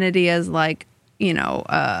this identity as a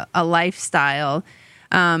lifestyle.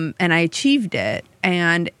 And I achieved it.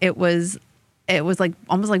 And it was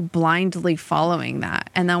almost blindly following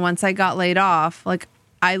that. And then once I got laid off,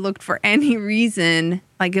 I looked for any reason,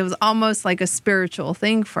 it was almost like a spiritual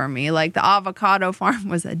thing for me. The avocado farm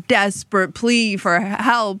was a desperate plea for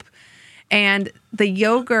help. And the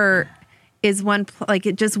yogurt is one,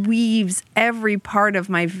 it just weaves every part of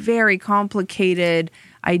my very complicated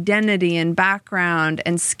identity and background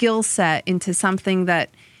and skill set into something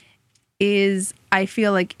that is, I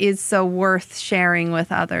feel is so worth sharing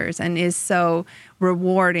with others and is so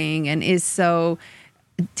rewarding and is so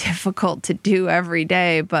difficult to do every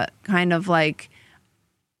day, but kind of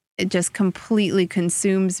it just completely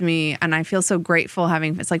consumes me. And I feel so grateful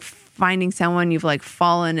it's finding someone you've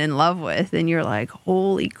fallen in love with and you're like,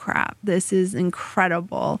 holy crap, this is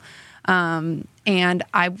incredible. And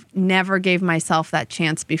I never gave myself that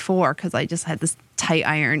chance before because I just had this tight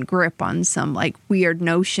iron grip on some weird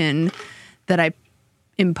notion that I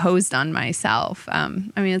imposed on myself.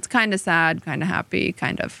 It's kind of sad, kind of happy,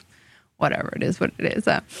 kind of whatever it is, what it is.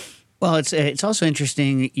 Well, it's also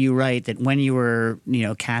interesting. You write that when you were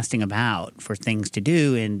casting about for things to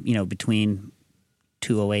do in between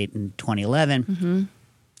 2008 and 2011,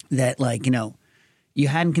 that you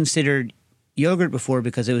hadn't considered yogurt before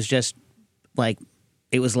because it was just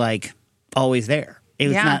it was always there. It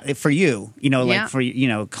was not for you,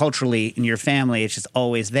 for culturally in your family, it's just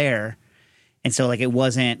always there, and so it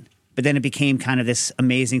wasn't. But then it became kind of this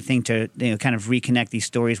amazing thing to kind of reconnect these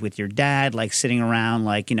stories with your dad, sitting around,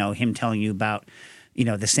 him telling you about,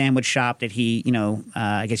 the sandwich shop that he,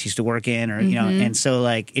 I guess used to work in or, and so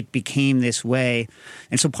it became this way.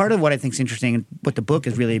 And so part of what I think is interesting and what the book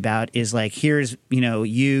is really about is here's,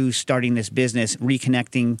 you starting this business,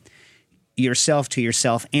 reconnecting yourself to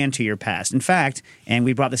yourself and to your past. In fact, and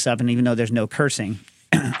we brought this up, and even though there's no cursing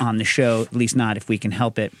on the show, at least not if we can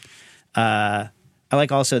help it, I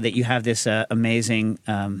like also that you have this amazing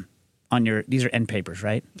on your. These are end papers,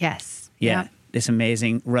 right? Yes. Yeah. This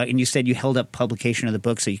amazing, right? And you said you held up publication of the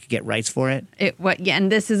book so you could get rights for it. Yeah, and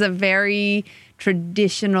this is a very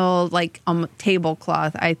traditional, like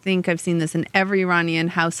tablecloth. I think I've seen this in every Iranian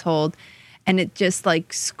household, and it just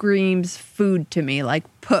like screams food to me. Like,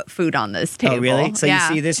 put food on this table. Oh, really? So you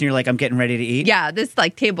see this and you're like, I'm getting ready to eat. Yeah, this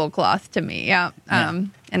like tablecloth to me. Yeah.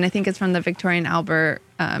 And I think it's from the Victoria and Albert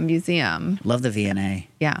Museum. Love the V&A.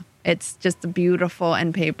 Yeah, it's just a beautiful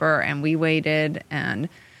end paper, and we waited and.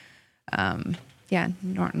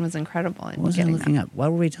 Norton was incredible at What was I getting looking that. up?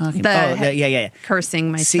 What were we talking about? Yeah.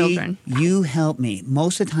 Cursing my children. You help me.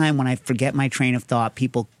 Most of the time when I forget my train of thought,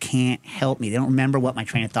 people can't help me. They don't remember what my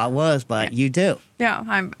train of thought was, but you do. Yeah,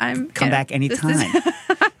 I'm Come back anytime.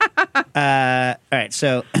 All right,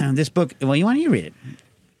 so this book, well, you want to read it.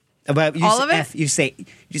 About you All of it? F, you say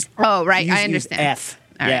just Oh, right, I use understand. F.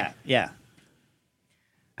 All right. Yeah.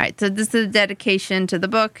 All right, so this is a dedication to the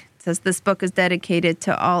book. It says this book is dedicated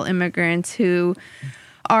to all immigrants who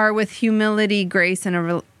are with humility, grace,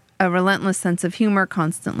 and a relentless sense of humor,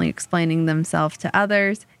 constantly explaining themselves to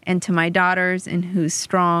others, and to my daughters, in whose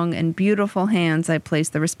strong and beautiful hands I place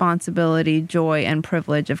the responsibility, joy, and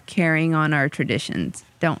privilege of carrying on our traditions.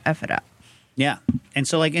 Don't F it up. Yeah. And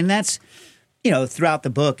so and that's, throughout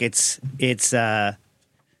the book, it's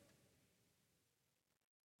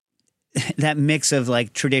that mix of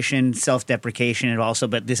like tradition, self-deprecation, and also,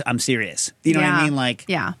 but this, I'm serious. You know what I mean?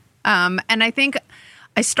 Yeah. And I think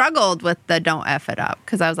I struggled with the don't F it up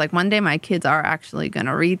because I was like, one day my kids are actually going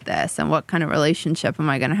to read this, and what kind of relationship am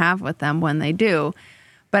I going to have with them when they do?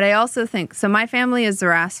 But I also think, so my family is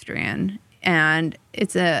Zoroastrian, and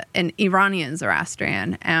it's an Iranian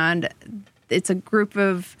Zoroastrian, and it's a group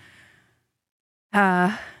of,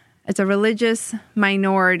 it's a religious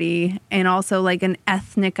minority and also like an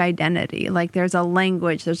ethnic identity. Like there's a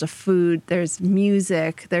language, there's a food, there's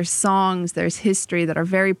music, there's songs, there's history that are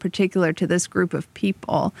very particular to this group of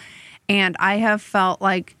people. And I have felt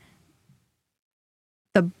like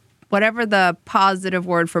whatever the positive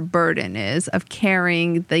word for burden is of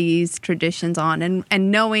carrying these traditions on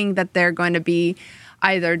and knowing that they're going to be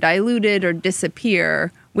either diluted or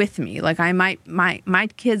disappear with me. Like my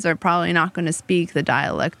kids are probably not going to speak the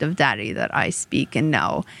dialect of daddy that I speak and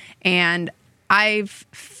know. And I've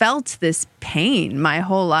felt this pain my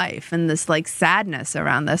whole life and this like sadness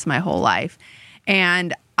around this my whole life.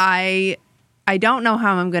 And I don't know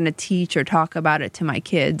how I'm going to teach or talk about it to my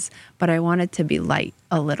kids, but I want it to be light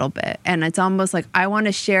a little bit. And it's almost like I want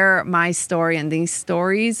to share my story and these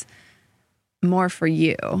stories more for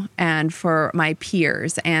you and for my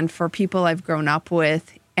peers and for people I've grown up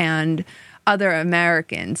with and other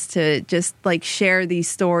Americans to just like share these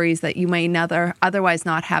stories that you may otherwise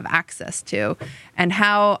not have access to, and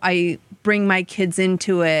how I bring my kids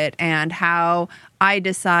into it and how I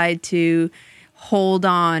decide to hold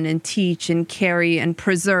on and teach and carry and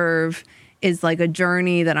preserve is like a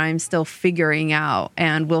journey that I'm still figuring out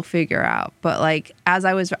and will figure out. But like, as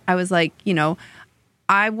I was like,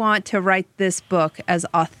 I want to write this book as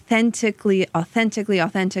authentically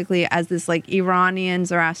as this like Iranian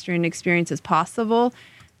Zoroastrian experience as possible,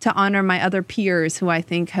 to honor my other peers who I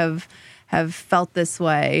think have felt this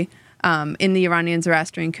way in the Iranian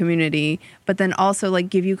Zoroastrian community, but then also like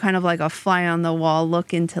give you kind of like a fly on the wall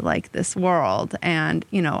look into like this world. And,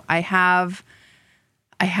 I have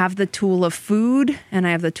the tool of food and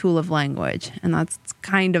I have the tool of language, and that's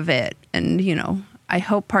kind of it. And, I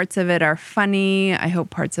hope parts of it are funny. I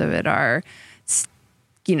hope parts of it are,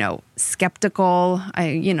 skeptical.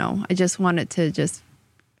 I just wanted to just,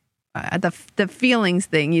 the feelings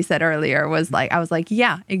thing you said earlier was like, I was like,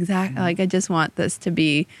 yeah, exactly. Like, I just want this to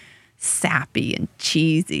be sappy and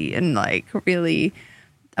cheesy and like really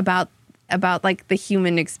about like the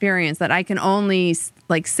human experience that I can only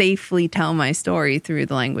like safely tell my story through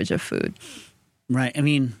the language of food. Right. I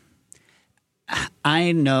mean,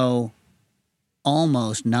 I know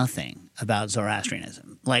almost nothing about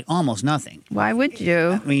Zoroastrianism, like almost nothing. Why would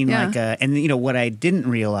you? I mean, what I didn't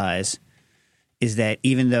realize is that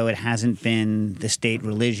even though it hasn't been the state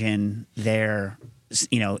religion there,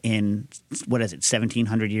 in,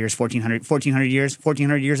 1,700 years,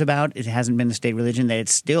 1,400 years about, it hasn't been the state religion, that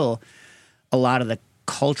it's still a lot of the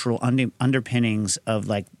cultural underpinnings of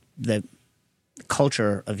like the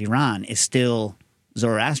culture of Iran is still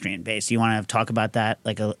Zoroastrian based. You want to talk about that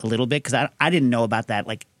like a little bit? Because I didn't know about that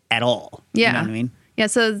like at all. Yeah. You know what I mean? Yeah.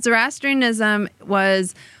 So Zoroastrianism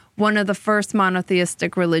was one of the first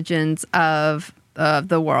monotheistic religions of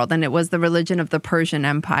the world. And it was the religion of the Persian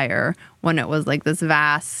Empire when it was like this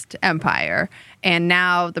vast empire. And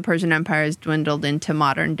now the Persian Empire has dwindled into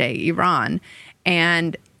modern day Iran.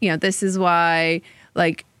 And, this is why,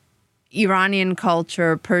 like, Iranian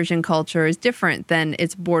culture, Persian culture is different than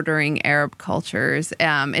its bordering Arab cultures.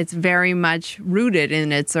 It's very much rooted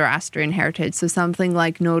in its Zoroastrian heritage. So something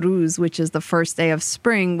like Nowruz, which is the first day of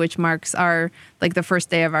spring, which marks the first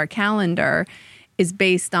day of our calendar, is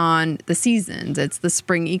based on the seasons. It's the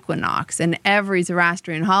spring equinox. And every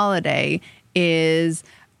Zoroastrian holiday is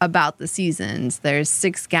about the seasons. There's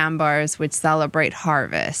 6 gambars which celebrate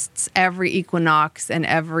harvests. Every equinox and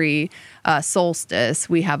every solstice,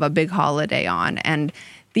 we have a big holiday on. And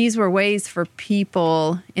these were ways for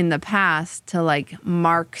people in the past to like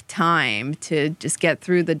mark time, to just get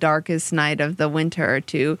through the darkest night of the winter,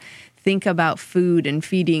 to think about food and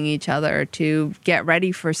feeding each other, to get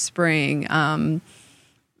ready for spring, to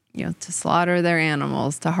slaughter their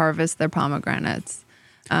animals, to harvest their pomegranates.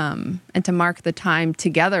 And to mark the time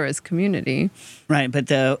together as community. Right, but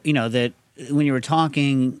when you were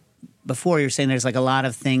talking before, you were saying there's like a lot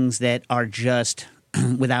of things that are just,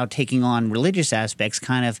 without taking on religious aspects,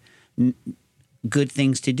 kind of good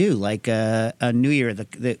things to do, like a New Year.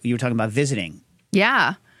 You were talking about visiting.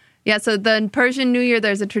 Yeah. So the Persian New Year,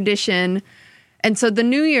 there's a tradition. And so the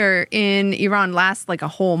New Year in Iran lasts like a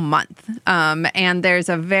whole month. And there's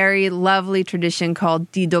a very lovely tradition called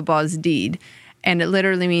Dido Bazdid. And it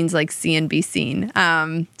literally means like see and be seen.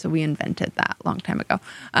 So we invented that a long time ago.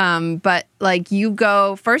 But like you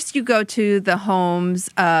go to the homes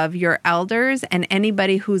of your elders and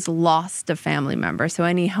anybody who's lost a family member. So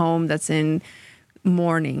any home that's in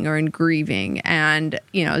mourning or in grieving. And,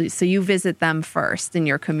 so you visit them first in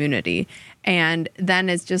your community. And then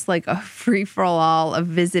it's just like a free-for-all of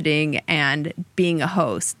visiting and being a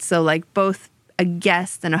host. So like both a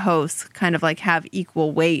guest and a host kind of like have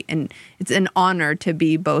equal weight, and it's an honor to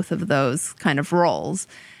be both of those kind of roles.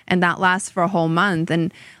 And that lasts for a whole month.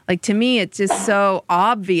 And like to me, it's just so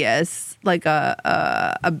obvious, like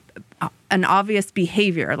an obvious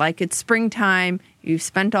behavior. Like it's springtime, you've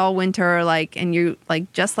spent all winter, like, and you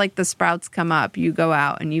like just like the sprouts come up, you go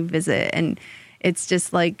out and you visit, and it's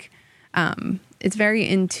just like it's very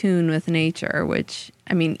in tune with nature, which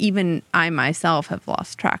I mean, even I myself have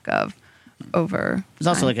lost track of. Over there's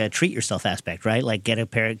also like a treat yourself aspect, right? Like get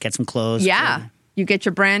some clothes. Yeah, you get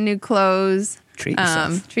your brand new clothes. Treat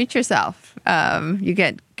yourself. You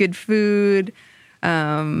get good food.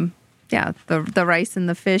 The rice and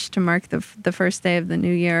the fish to mark the first day of the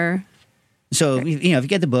new year. So if you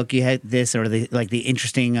get the book, you had this or the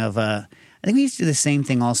interesting of. I think we used to do the same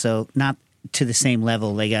thing also, not to the same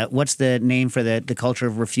level. Like what's the name for the culture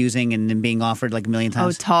of refusing and then being offered like a million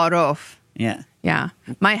times? Oh, tarof. Yeah. Yeah.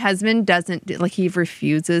 My husband he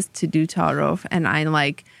refuses to do tarof, and I'm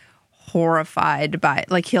like horrified by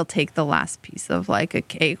like he'll take the last piece of like a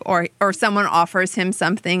cake or someone offers him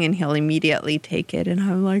something and he'll immediately take it, and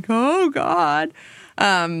I'm like, oh God.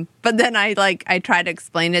 But then I try to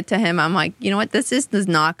explain it to him. I'm like, you know what, this is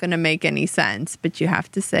not going to make any sense, but you have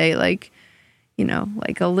to say like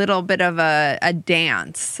a little bit of a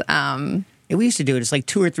dance. We used to do it. It's like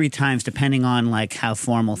 2 or 3 times, depending on like how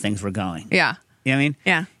formal things were going. Yeah. You know what I mean?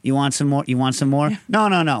 Yeah. You want some more? Yeah.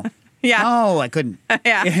 No. Yeah. No, I couldn't.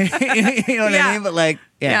 Yeah. You know what I mean? But like,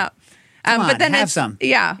 yeah. Come on, but then have some.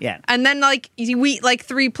 Yeah. Yeah. And then like you eat like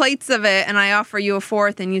 3 plates of it, and I offer you a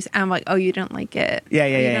 4th, and I'm like, oh, you didn't like it. Yeah.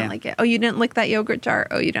 You didn't like it. Oh, you didn't lick that yogurt jar.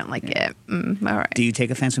 Oh, you didn't like it. All right. Do you take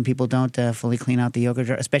offense when people don't fully clean out the yogurt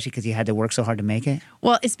jar, especially because you had to work so hard to make it?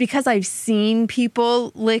 Well, it's because I've seen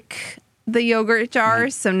people lick the yogurt jars,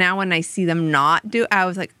 right. So now when I see them not do, I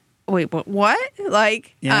was like, wait, what?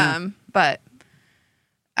 Like, but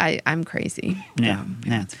I'm crazy. Yeah,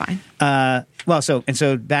 yeah, it's fine.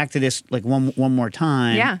 So back to this, like one more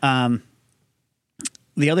time. Yeah.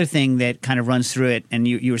 The other thing that kind of runs through it, and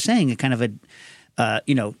you were saying it kind of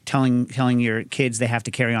telling your kids they have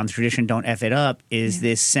to carry on the tradition, don't F it up, is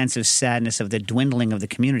this sense of sadness of the dwindling of the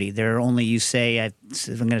community. There are only, I'm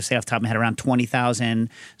going to say off the top of my head, around 20,000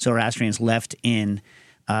 Zoroastrians left in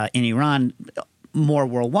Iran, more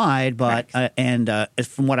worldwide, but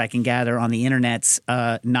from what I can gather on the internet's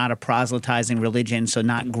not a proselytizing religion, so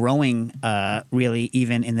not growing really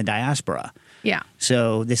even in the diaspora. Yeah.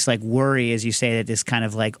 So this like worry, as you say, that this kind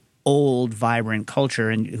of like old, vibrant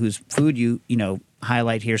culture and whose food you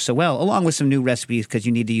highlight here so well, along with some new recipes because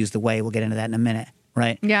you need to use the whey. We'll get into that in a minute,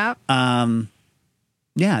 right? Yeah.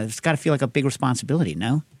 It's got to feel like a big responsibility,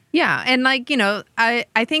 no? Yeah, and like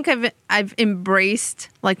I think I've embraced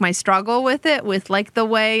like my struggle with it, with like the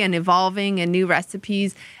whey and evolving and new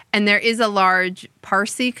recipes. And there is a large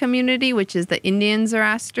Parsi community, which is the Indian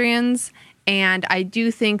Zoroastrians, and I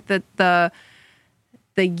do think that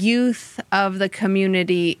the youth of the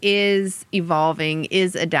community is evolving,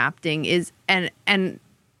 is adapting, and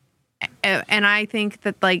I think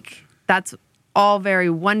that like that's all very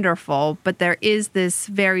wonderful, but there is this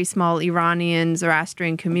very small Iranian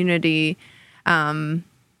Zoroastrian community, and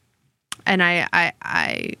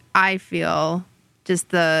I feel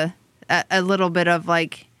just a little bit of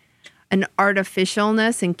like an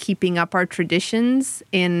artificialness in keeping up our traditions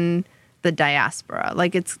in the diaspora.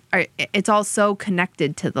 Like it's all so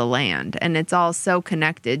connected to the land, and it's all so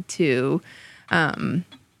connected to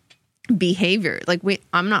behavior. Like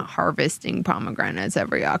I'm not harvesting pomegranates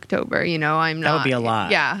every October, I'm not. That would be a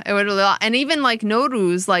lot. Yeah, it would be a lot. And even like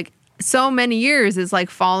Nowruz, like so many years is like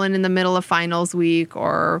fallen in the middle of finals week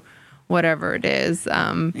or whatever it is.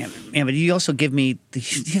 Yeah, but you also give me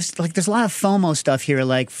like there's a lot of FOMO stuff here.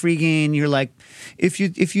 Like freaking, you're like, if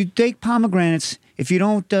you take pomegranates, if you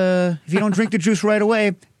don't drink the juice right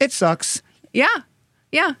away, it sucks. Yeah.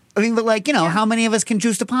 I mean, but like how many of us can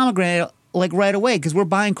juice the pomegranate like right away because we're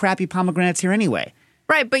buying crappy pomegranates here anyway.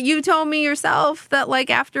 Right, but you told me yourself that like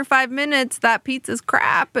after 5 minutes that pizza's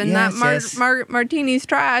crap and martini's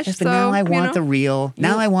trash. Yes, but now I want the real.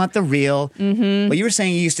 Now I want the real. Mm-hmm. Well, you were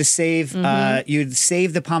saying you used to save. You'd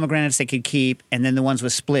save the pomegranates that could keep, and then the ones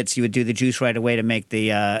with splits, you would do the juice right away to make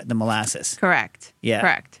the molasses. Correct. Yeah.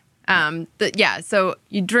 Correct. So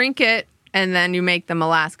you drink it and then you make the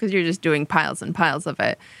molasses because you're just doing piles and piles of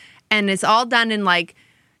it, and it's all done in like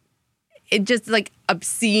it just like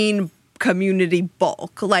obscene community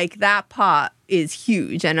bulk. Like that pot is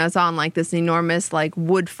huge and it's on like this enormous like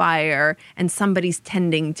wood fire and somebody's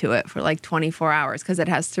tending to it for like 24 hours because it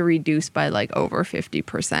has to reduce by like over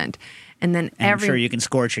 50%. And then I'm sure you can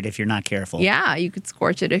scorch it if you're not careful. Yeah, you could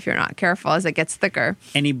scorch it if you're not careful as it gets thicker.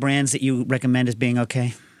 Any brands that you recommend as being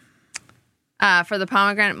okay? For the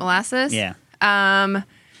pomegranate molasses? Yeah. Like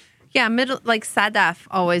Sadaf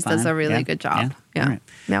always does a really good job. Yeah. All right.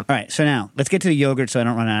 Yep. All right. So now let's get to the yogurt so I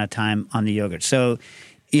don't run out of time on the yogurt. So,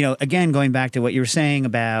 again, going back to what you were saying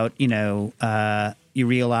about, you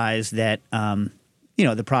realize that,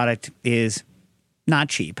 the product is not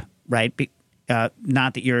cheap, right?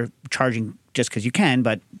 Not that you're charging just because you can,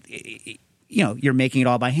 but, you're making it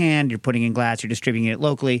all by hand. You're putting in glass. You're distributing it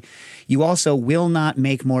locally. You also will not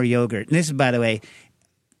make more yogurt. And this is, by the way,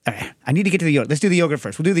 all right, I need to get to the yogurt. Let's do the yogurt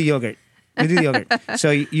first. We'll do the yogurt.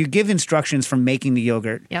 So you give instructions for making the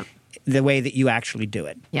yogurt the way that you actually do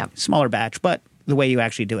it. Yep. Smaller batch, but the way you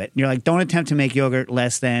actually do it. You're like, don't attempt to make yogurt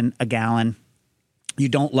less than a gallon. You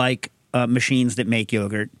don't like machines that make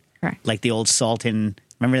yogurt. Correct. Like the old Sultan.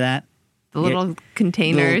 Remember that? The little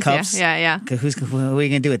containers. Little cups. Yeah. What are you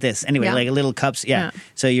going to do with this? Anyway, like little cups. Yeah.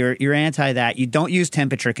 So you're anti that. You don't use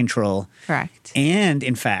temperature control. Correct. And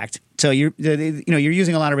in fact, so you're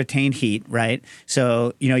using a lot of retained heat, right?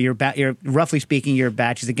 So you're roughly speaking, your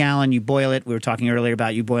batch is a gallon. You boil it. We were talking earlier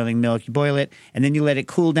about you boiling milk. You boil it, and then you let it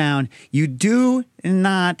cool down. You do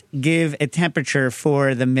not give a temperature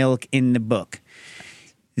for the milk in the book.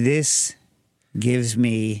 This gives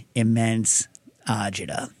me immense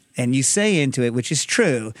agita. And you say into it, which is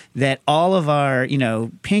true, that all of our,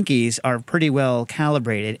 pinkies are pretty well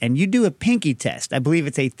calibrated. And you do a pinky test. I believe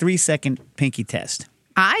it's a 3-second pinky test.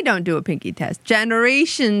 I don't do a pinky test.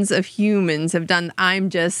 Generations of humans have done. I'm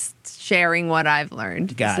just sharing what I've learned.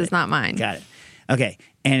 This is not mine. Got it. Okay.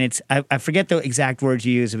 And it's, I forget the exact words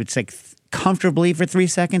you use. It's like comfortably for 3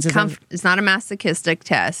 seconds. It's not a masochistic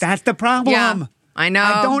test. That's the problem. Yeah. I know.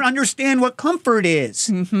 I don't understand what comfort is.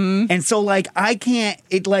 Mm-hmm. And so, I can't,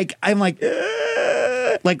 I'm like,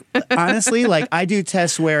 honestly, I do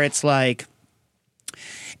tests where it's like,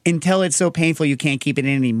 until it's so painful you can't keep it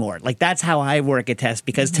in anymore. That's how I work a test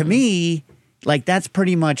because to me, that's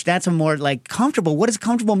a more, comfortable. What does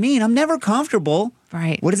comfortable mean? I'm never comfortable.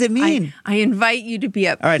 Right. What does it mean? I invite you to be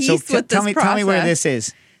at All right, peace so with this process. Tell me where this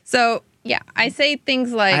is. So, yeah, I say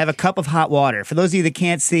things like... I have a cup of hot water. For those of you that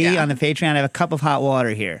can't see on the Patreon, I have a cup of hot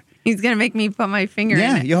water here. He's going to make me put my finger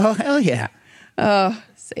in it. Yeah, hell yeah. Oh,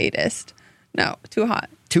 sadist. No, too hot.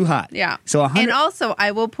 Too hot. Yeah. So And also,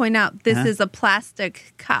 I will point out, this is a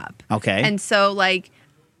plastic cup. Okay. And so,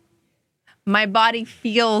 my body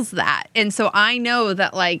feels that. And so I know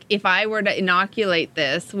that, if I were to inoculate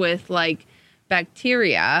this with,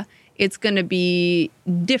 bacteria... it's going to be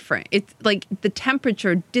different. It's the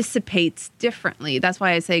temperature dissipates differently. That's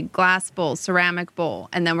why I say glass bowl, ceramic bowl.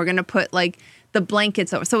 And then we're going to put the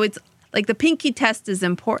blankets over. So it's the pinky test is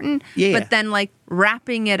important, but then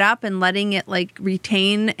wrapping it up and letting it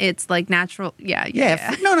retain its natural.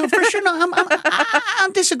 Yeah. No, for sure. No, I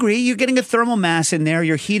disagree. You're getting a thermal mass in there.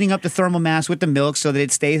 You're heating up the thermal mass with the milk so that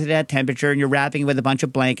it stays at that temperature and you're wrapping it with a bunch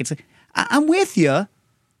of blankets. I'm with you.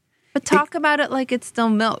 But talk about it like it's still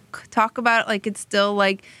milk. Talk about it like it's still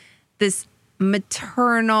like this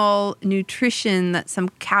maternal nutrition that some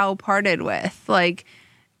cow parted with. Like,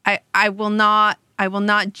 I will not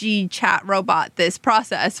G chat robot this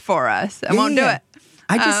process for us. I won't do it.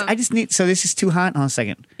 I just need. So this is too hot. Hold on a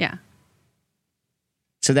second. Yeah.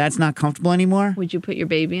 So that's not comfortable anymore. Would you put your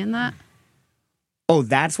baby in that? Oh,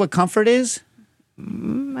 that's what comfort is.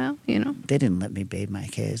 Well, you know, They didn't let me bathe my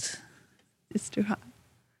kids. it's too hot.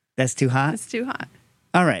 That's too hot. It's too hot.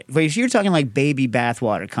 All right. Wait, so you're talking like baby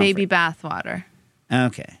bathwater comfort. Baby bath water.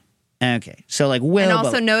 Okay. So like Will. And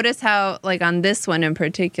also notice how, like on this one in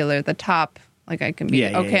particular, the top, like I can be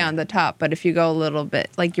okay on the top, but if you go a little bit,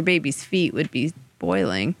 like your baby's feet would be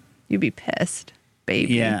boiling. You'd be pissed,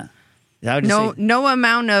 baby. Yeah. I would just say, No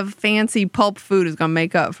amount of fancy pulp food is gonna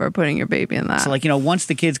make up for putting your baby in that. so like, once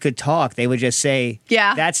the kids could talk, they would just say,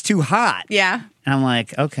 Yeah. that's too hot. Yeah. And I'm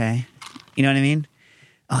like, okay. You know what I mean?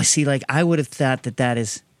 Oh, see, like I would have thought that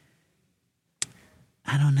is,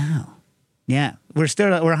 I don't know. Yeah. We're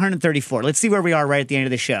 134. Let's see where we are right at the end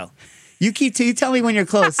of the show. You tell me when you're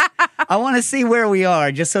close. I want to see where we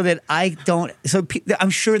are just so that I don't. So I'm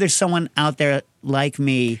sure there's someone out there like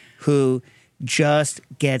me who just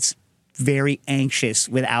gets very anxious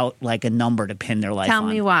without like a number to pin their life on. Tell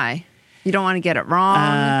me why. You don't want to get it wrong.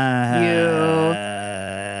 I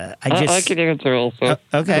can answer also.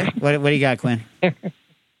 Okay. What do you got, Quinn?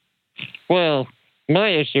 Well, my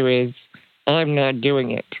issue is I'm not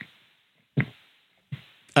doing it.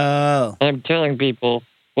 Oh. I'm telling people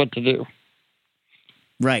what to do.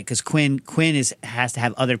 Right, because Quinn has to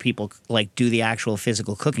have other people like do the actual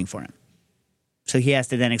physical cooking for him. So he has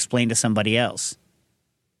to then explain to somebody else.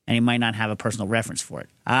 And he might not have a personal reference for it.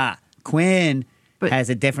 Quinn has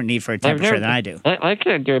a different need for a temperature than I do. I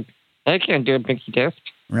can't do it. I can't do a pinky test.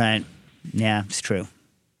 Right. Yeah, it's true.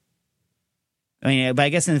 I mean, but I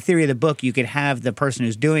guess in the theory of the book, you could have the person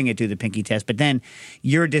who's doing it do the pinky test, but then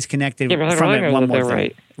you're disconnected from it one more thing.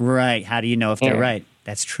 Right. Right. How do you know if they're right?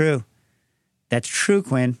 That's true. That's true,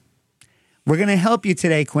 Quinn. We're going to help you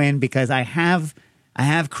today, Quinn, because I have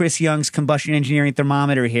Chris Young's combustion engineering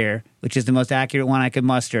thermometer here, which is the most accurate one I could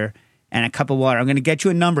muster, and a cup of water. I'm going to get you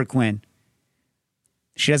a number, Quinn.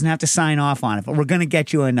 She doesn't have to sign off on it, but we're going to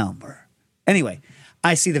get you a number. Anyway,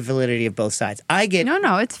 I see the validity of both sides.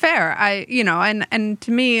 No, it's fair. And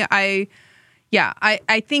to me, I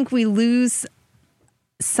think we lose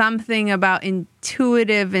something about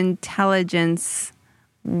intuitive intelligence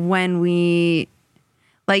when we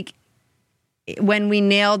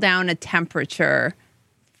nail down a temperature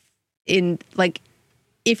in like,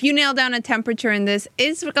 if you nail down a temperature in this,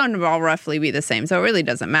 it's going to all roughly be the same. So it really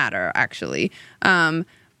doesn't matter, actually.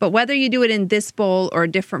 But whether you do it in this bowl or a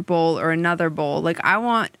different bowl or another bowl, like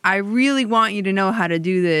I really want you to know how to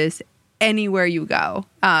do this anywhere you go,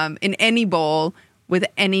 in any bowl with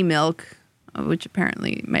any milk, which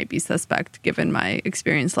apparently might be suspect given my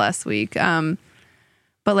experience last week.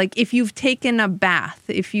 But like if you've taken a bath,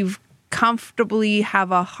 if you've comfortably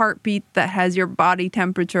have a heartbeat that has your body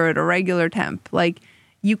temperature at a regular temp, like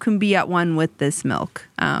you can be at one with this milk.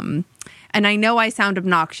 And I know I sound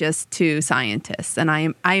obnoxious to scientists, and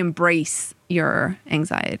I embrace your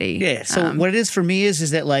anxiety. Yeah. So what it is for me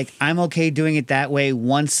is that like I'm okay doing it that way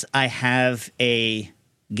once I have a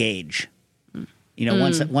gauge.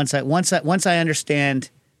 Once I understand.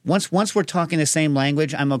 Once we're talking the same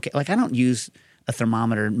language, I'm okay. Like I don't use a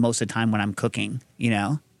thermometer most of the time when I'm cooking.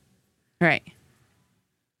 Right.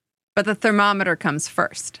 But the thermometer comes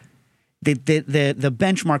first. The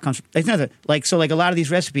benchmark comes like a lot of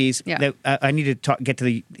these recipes that I need to get to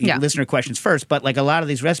the listener questions first, but like a lot of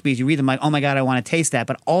these recipes you read them like, oh my God, I want to taste that,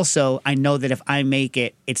 but also I know that if I make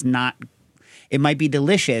it, it might be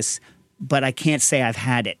delicious, but I can't say I've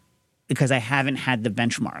had it because I haven't had the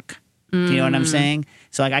benchmark. Do you know what I'm saying?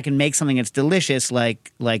 So like I can make something that's delicious,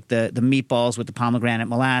 like the meatballs with the pomegranate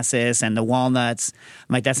molasses and the walnuts.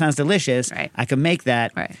 I'm like, that sounds delicious. Right. I can make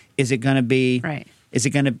that. Right. Is it going to be? Right. Is it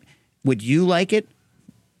going to? Would you like it?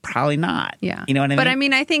 Probably not. Yeah. You know what I mean? But I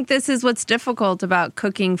mean, I think this is what's difficult about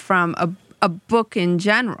cooking from a book in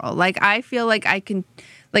general. Like I feel like I can,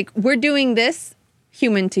 like we're doing this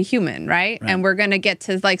human to human, right? And we're going to get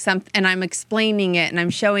to like and I'm explaining it and I'm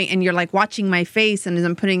showing, and you're like watching my face and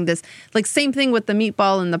I'm putting this, like same thing with the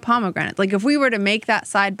meatball and the pomegranate. Like if we were to make that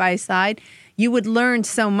side by side, you would learn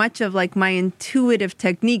so much of like my intuitive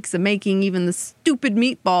techniques of making even the stupid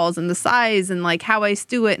meatballs and the size and like how I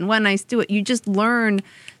stew it and when I stew it. You just learn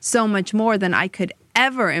so much more than I could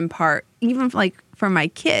ever impart, even like for my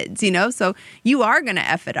kids, So you are going to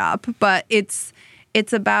F it up, but it's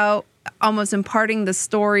about almost imparting the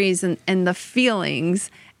stories and the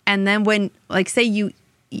feelings. And then when, like, say you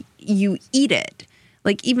you eat it.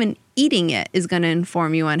 Like even eating it is going to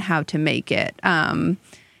inform you on how to make it. And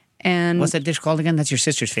what's that dish called again? That's your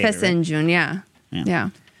sister's favorite. Fesenjun, yeah.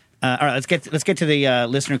 All right, let's get to the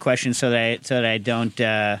listener question so that I don't.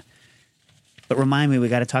 But remind me, we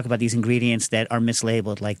got to talk about these ingredients that are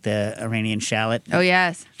mislabeled, like the Iranian shallot. Oh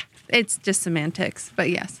yes, it's just semantics, but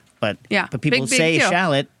yes. But yeah, but people big say deal.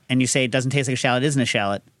 shallot, and you say it doesn't taste like a shallot. Isn't a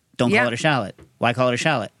shallot? Don't call it a shallot. Why call it a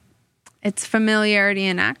shallot? It's familiarity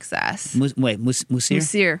and access.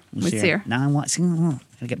 Musir. Now I want.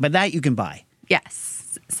 Okay, but that you can buy.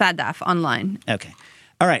 Yes, Sadaf online. Okay,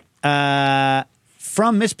 all right.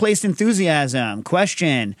 From Misplaced Enthusiasm,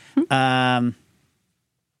 question.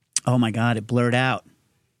 Oh my God, it blurred out.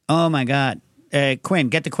 Oh my God. Quinn,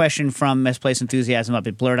 get the question from Misplaced Enthusiasm up.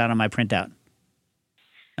 It blurred out on my printout.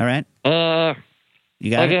 All right?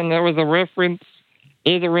 You got again, it? there was a reference,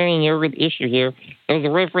 either Iranian yogurt issue here. There was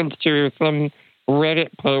a reference to some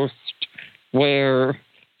Reddit post where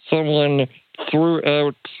someone threw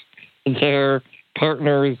out their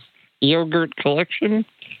partner's yogurt collection,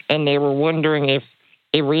 and they were wondering if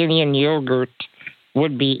Iranian yogurt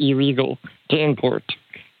would be illegal to import,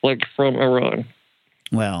 like from Iran.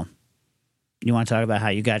 Well, you want to talk about how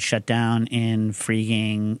you got shut down in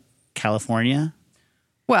freaking California?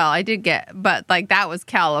 Well, I did but like that was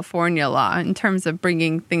California law in terms of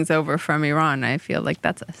bringing things over from Iran. I feel like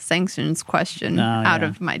that's a sanctions question out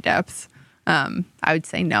of my depths. I would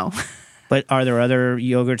say no. But are there other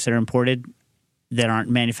yogurts that are imported that aren't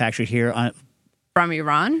manufactured here from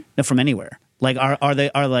Iran? No, from anywhere. Like are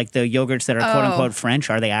like the yogurts that are quote unquote French?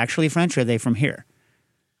 Are they actually French, or are they from here?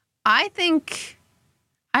 I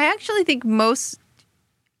actually think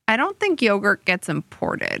I don't think yogurt gets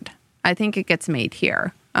imported. I think it gets made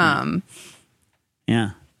here.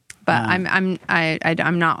 Yeah. But I'm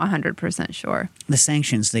not 100% sure. The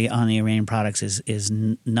sanctions on the Iranian products is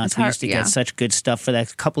nuts. We used to get such good stuff for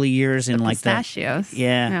that couple of years in like pistachios.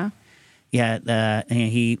 Yeah.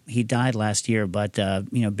 He died last year, but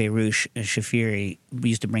Beirut Shafiri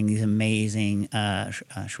used to bring these amazing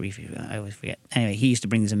Sharifi, I always forget. Anyway, he used to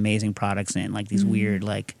bring these amazing products in, like these weird,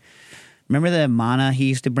 like, remember the mana he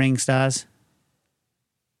used to bring, Stas?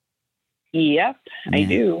 Yep, I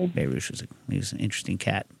do. Beirut was an interesting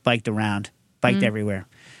cat. Biked around, biked everywhere.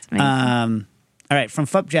 All right, from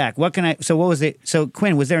Fupjack, what was it? So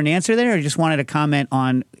Quinn, was there an answer there, or you just wanted to comment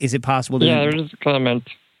on? Is it possible to? Yeah, there's a comment.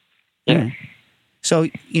 Yeah. So,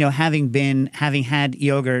 having had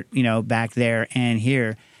yogurt, back there and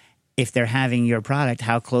here, if they're having your product,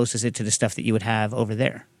 how close is it to the stuff that you would have over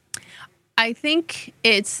there? I think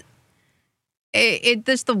it's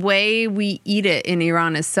just the way we eat it in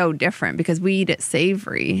Iran is so different because we eat it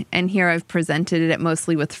savory. And here I've presented it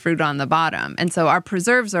mostly with fruit on the bottom. And so our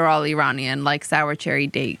preserves are all Iranian, like sour cherry,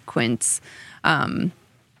 date, quince, and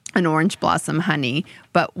orange blossom honey.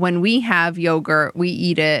 But when we have yogurt, we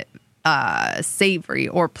eat it savory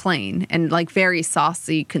or plain and like very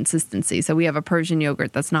saucy consistency. So we have a Persian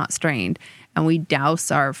yogurt that's not strained and we douse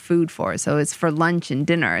our food for. So it's for lunch and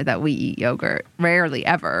dinner that we eat yogurt. Rarely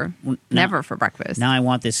ever. Never for breakfast. Now I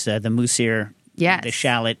want this, the Musir, the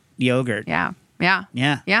shallot yogurt. Yeah.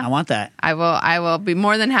 I want that. I will be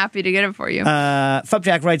more than happy to get it for you.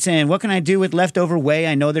 Fupjack writes in, what can I do with leftover whey?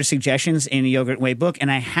 I know there's suggestions in the Yogurt Whey book,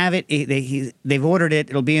 and I have it. They've ordered it.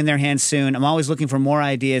 It'll be in their hands soon. I'm always looking for more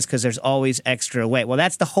ideas because there's always extra whey. Well,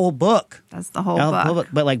 that's the whole book. That's the whole book.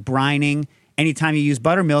 But like brining, anytime you use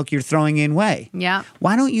buttermilk, you're throwing in whey. Yeah.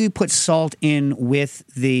 Why don't you put salt in with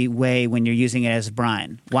the whey when you're using it as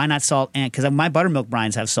brine? Why not salt? Because my buttermilk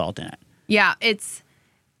brines have salt in it. Yeah,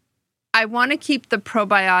 I want to keep the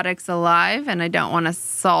probiotics alive and I don't want to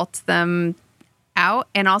salt them out.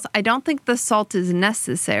 And also, I don't think the salt is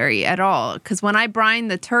necessary at all. Because when I brine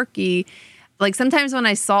the turkey, like sometimes when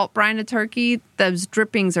I salt brine a turkey, those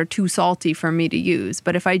drippings are too salty for me to use.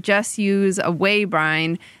 But if I just use a whey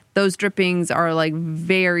brine, those drippings are like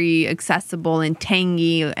very accessible and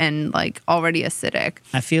tangy and like already acidic.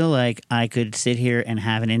 I feel like I could sit here and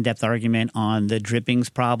have an in-depth argument on the drippings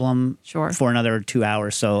problem for another 2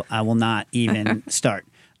 hours, so I will not even start.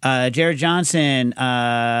 Jared Johnson,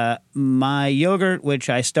 my yogurt, which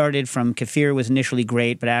I started from kefir, was initially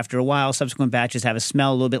great, but after a while, subsequent batches have a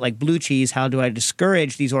smell a little bit like blue cheese. How do I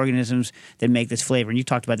discourage these organisms that make this flavor? And you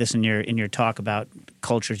talked about this in your talk about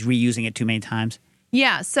cultures reusing it too many times.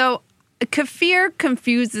 Yeah, so kefir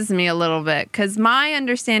confuses me a little bit because my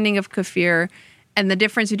understanding of kefir and the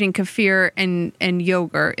difference between kefir and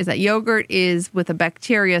yogurt is that yogurt is with a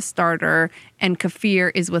bacteria starter and kefir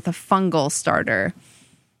is with a fungal starter.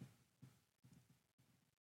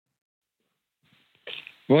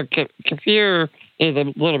 Well, kefir is a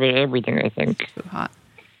little bit of everything, I think. Too hot.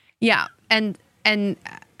 Yeah, and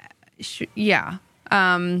yeah.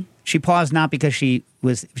 She paused not because she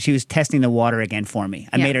was testing the water again for me.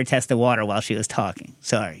 I made her test the water while she was talking.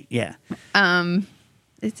 Sorry. Yeah.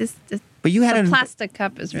 It's just. But you had the plastic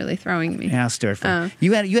cup is really throwing me. Yeah, I'll stir it for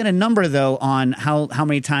you. You had a number though on how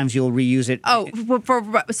many times you'll reuse it. Oh,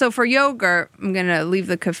 for yogurt, I'm gonna leave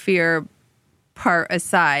the kefir part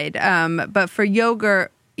aside. But for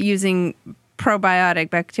yogurt, using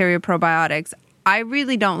bacteria probiotics, I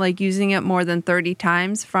really don't like using it more than 30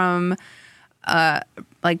 times from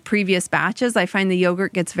like previous batches. I find the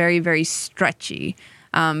yogurt gets very, very stretchy.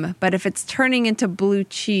 But if it's turning into blue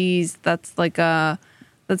cheese, that's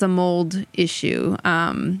a mold issue.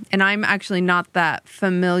 And I'm actually not that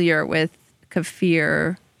familiar with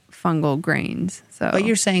kefir fungal grains. So, but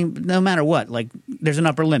you're saying no matter what, like there's an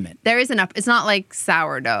upper limit. There is it's not like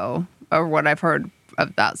sourdough or what I've heard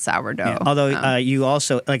about sourdough. Yeah. Although you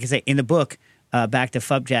also, like I say, in the book, back to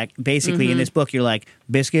Fubjack, basically in this book, you're like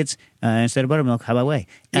biscuits instead of buttermilk. How about whey?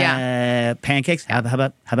 Yeah. Pancakes. How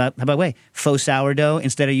about whey? Faux sourdough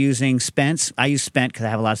instead of using spent. I use spent because I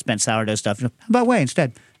have a lot of spent sourdough stuff. How about whey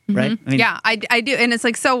instead? Right? I mean, I do, and it's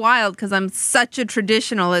like so wild because I'm such a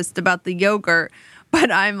traditionalist about the yogurt,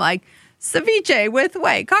 but I'm like ceviche with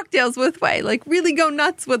whey, cocktails with whey, like really go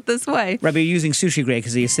nuts with this whey. Right, but you're using sushi grade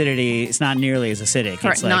because the acidity, it's not nearly as acidic.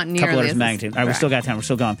 Correct, it's like not a couple nearly orders as of magnitude. All right, we still got time. We're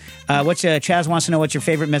still going. Chaz wants to know what's your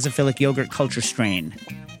favorite mesophilic yogurt culture strain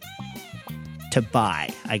to buy,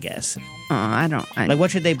 I guess. I don't. Like, what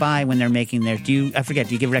should they buy when they're making their? Do you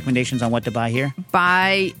give recommendations on what to buy here?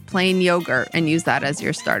 Buy plain yogurt and use that as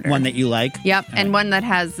your starter. One that you like? Yep, and one that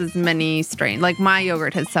has as many strains. Like my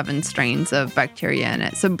yogurt has 7 strains of bacteria in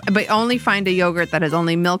it. So, but only find a yogurt that has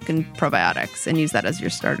only milk and probiotics and use that as your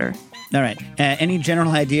starter. All right. Any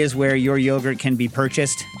general ideas where your yogurt can be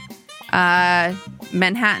purchased?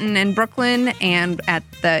 Manhattan and Brooklyn, and at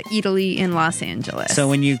the Eataly in Los Angeles. So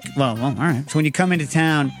when you all right. So when you come into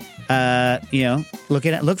town,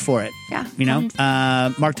 look for it.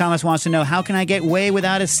 Yeah. Mark Thomas wants to know, how can I get whey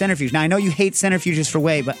without a centrifuge? Now I know you hate centrifuges for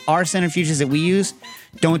whey, but our centrifuges that we use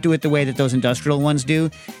don't do it the way that those industrial ones do.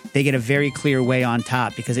 They get a very clear whey on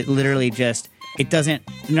top because it literally just. It doesn't,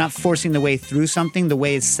 you're not forcing the whey through something. The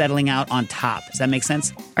whey is settling out on top. Does that make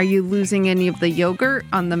sense? Are you losing any of the yogurt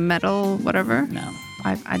on the metal, whatever? No.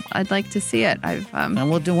 I'd like to see it. And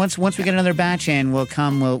we'll do once we get another batch in,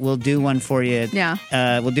 we'll do one for you. Yeah.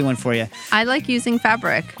 We'll do one for you. I like using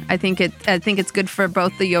fabric. I think it's good for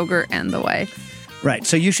both the yogurt and the whey. Right.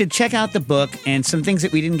 So you should check out the book, and some things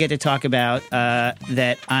that we didn't get to talk about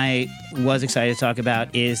that I was excited to talk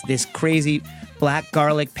about is this crazy black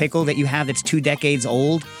garlic pickle that you have that's 2 decades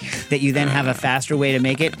old that you then have a faster way to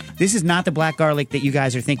make it. This is not the black garlic that you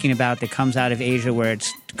guys are thinking about that comes out of Asia where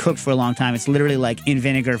it's cooked for a long time. It's literally like in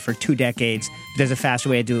vinegar for 2 decades. There's a faster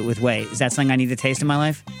way to do it with whey. Is that something I need to taste in my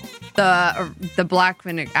life? The black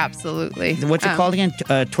vinegar, absolutely. What's it called again?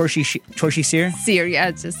 Torshi sear? Sear, yeah,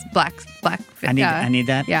 it's just black. I need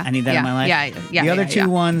that. Yeah, I need that in my life. Yeah. The other two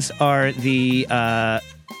ones are the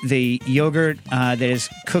yogurt that is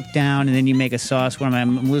cooked down, and then you make a sauce. What am I?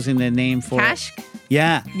 I'm losing the name for Kashk? it.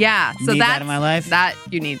 Yeah. Yeah. So need that in my life. That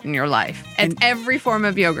you need in your life. And every form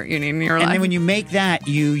of yogurt you need in your life. And then when you make that,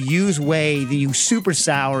 you use whey, then you super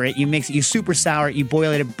sour it, you mix it, you super sour it, you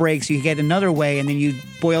boil it, it breaks, you get another whey, and then you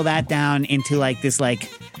boil that down into like this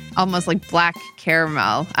almost like black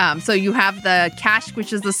caramel. So you have the Kashk,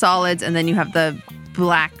 which is the solids, and then you have the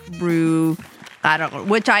black roux,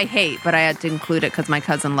 which I hate, but I had to include it because my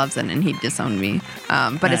cousin loves it and he disowned me.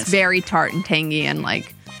 But nice. It's very tart and tangy and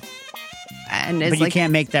like. And it's but you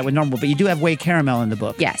can't make that with normal. But you do have whey caramel in the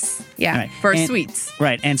book. Yes. Yeah. Right. For sweets.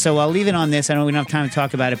 Right. And so I'll leave it on this. I know we don't have time to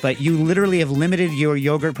talk about it, but you literally have limited your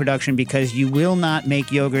yogurt production because you will not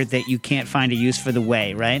make yogurt that you can't find a use for the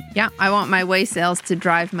whey, right? Yeah. I want my whey sales to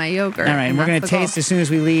drive my yogurt. All right. And we're going to taste as soon as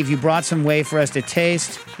we leave. You brought some whey for us to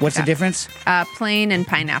taste. What's the difference? Plain and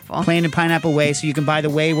pineapple. Plain and pineapple whey. So you can buy the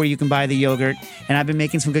whey where you can buy the yogurt. And I've been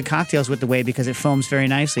making some good cocktails with the whey because it foams very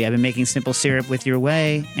nicely. I've been making simple syrup with your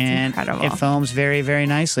whey, and it foams very, very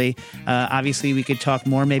nicely. Obviously, we could talk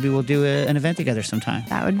more. Maybe we'll do an event together sometime.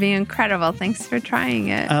 That would be incredible. Thanks for trying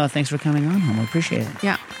it. Thanks for coming on, Homa. Appreciate it.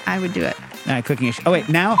 Yeah, I would do it. All right, cooking issue. Oh, wait,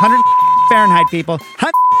 now 100 Fahrenheit, people.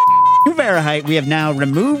 100 Fahrenheit. We have now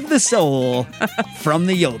removed the soul from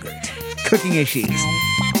the yogurt. Cooking issues.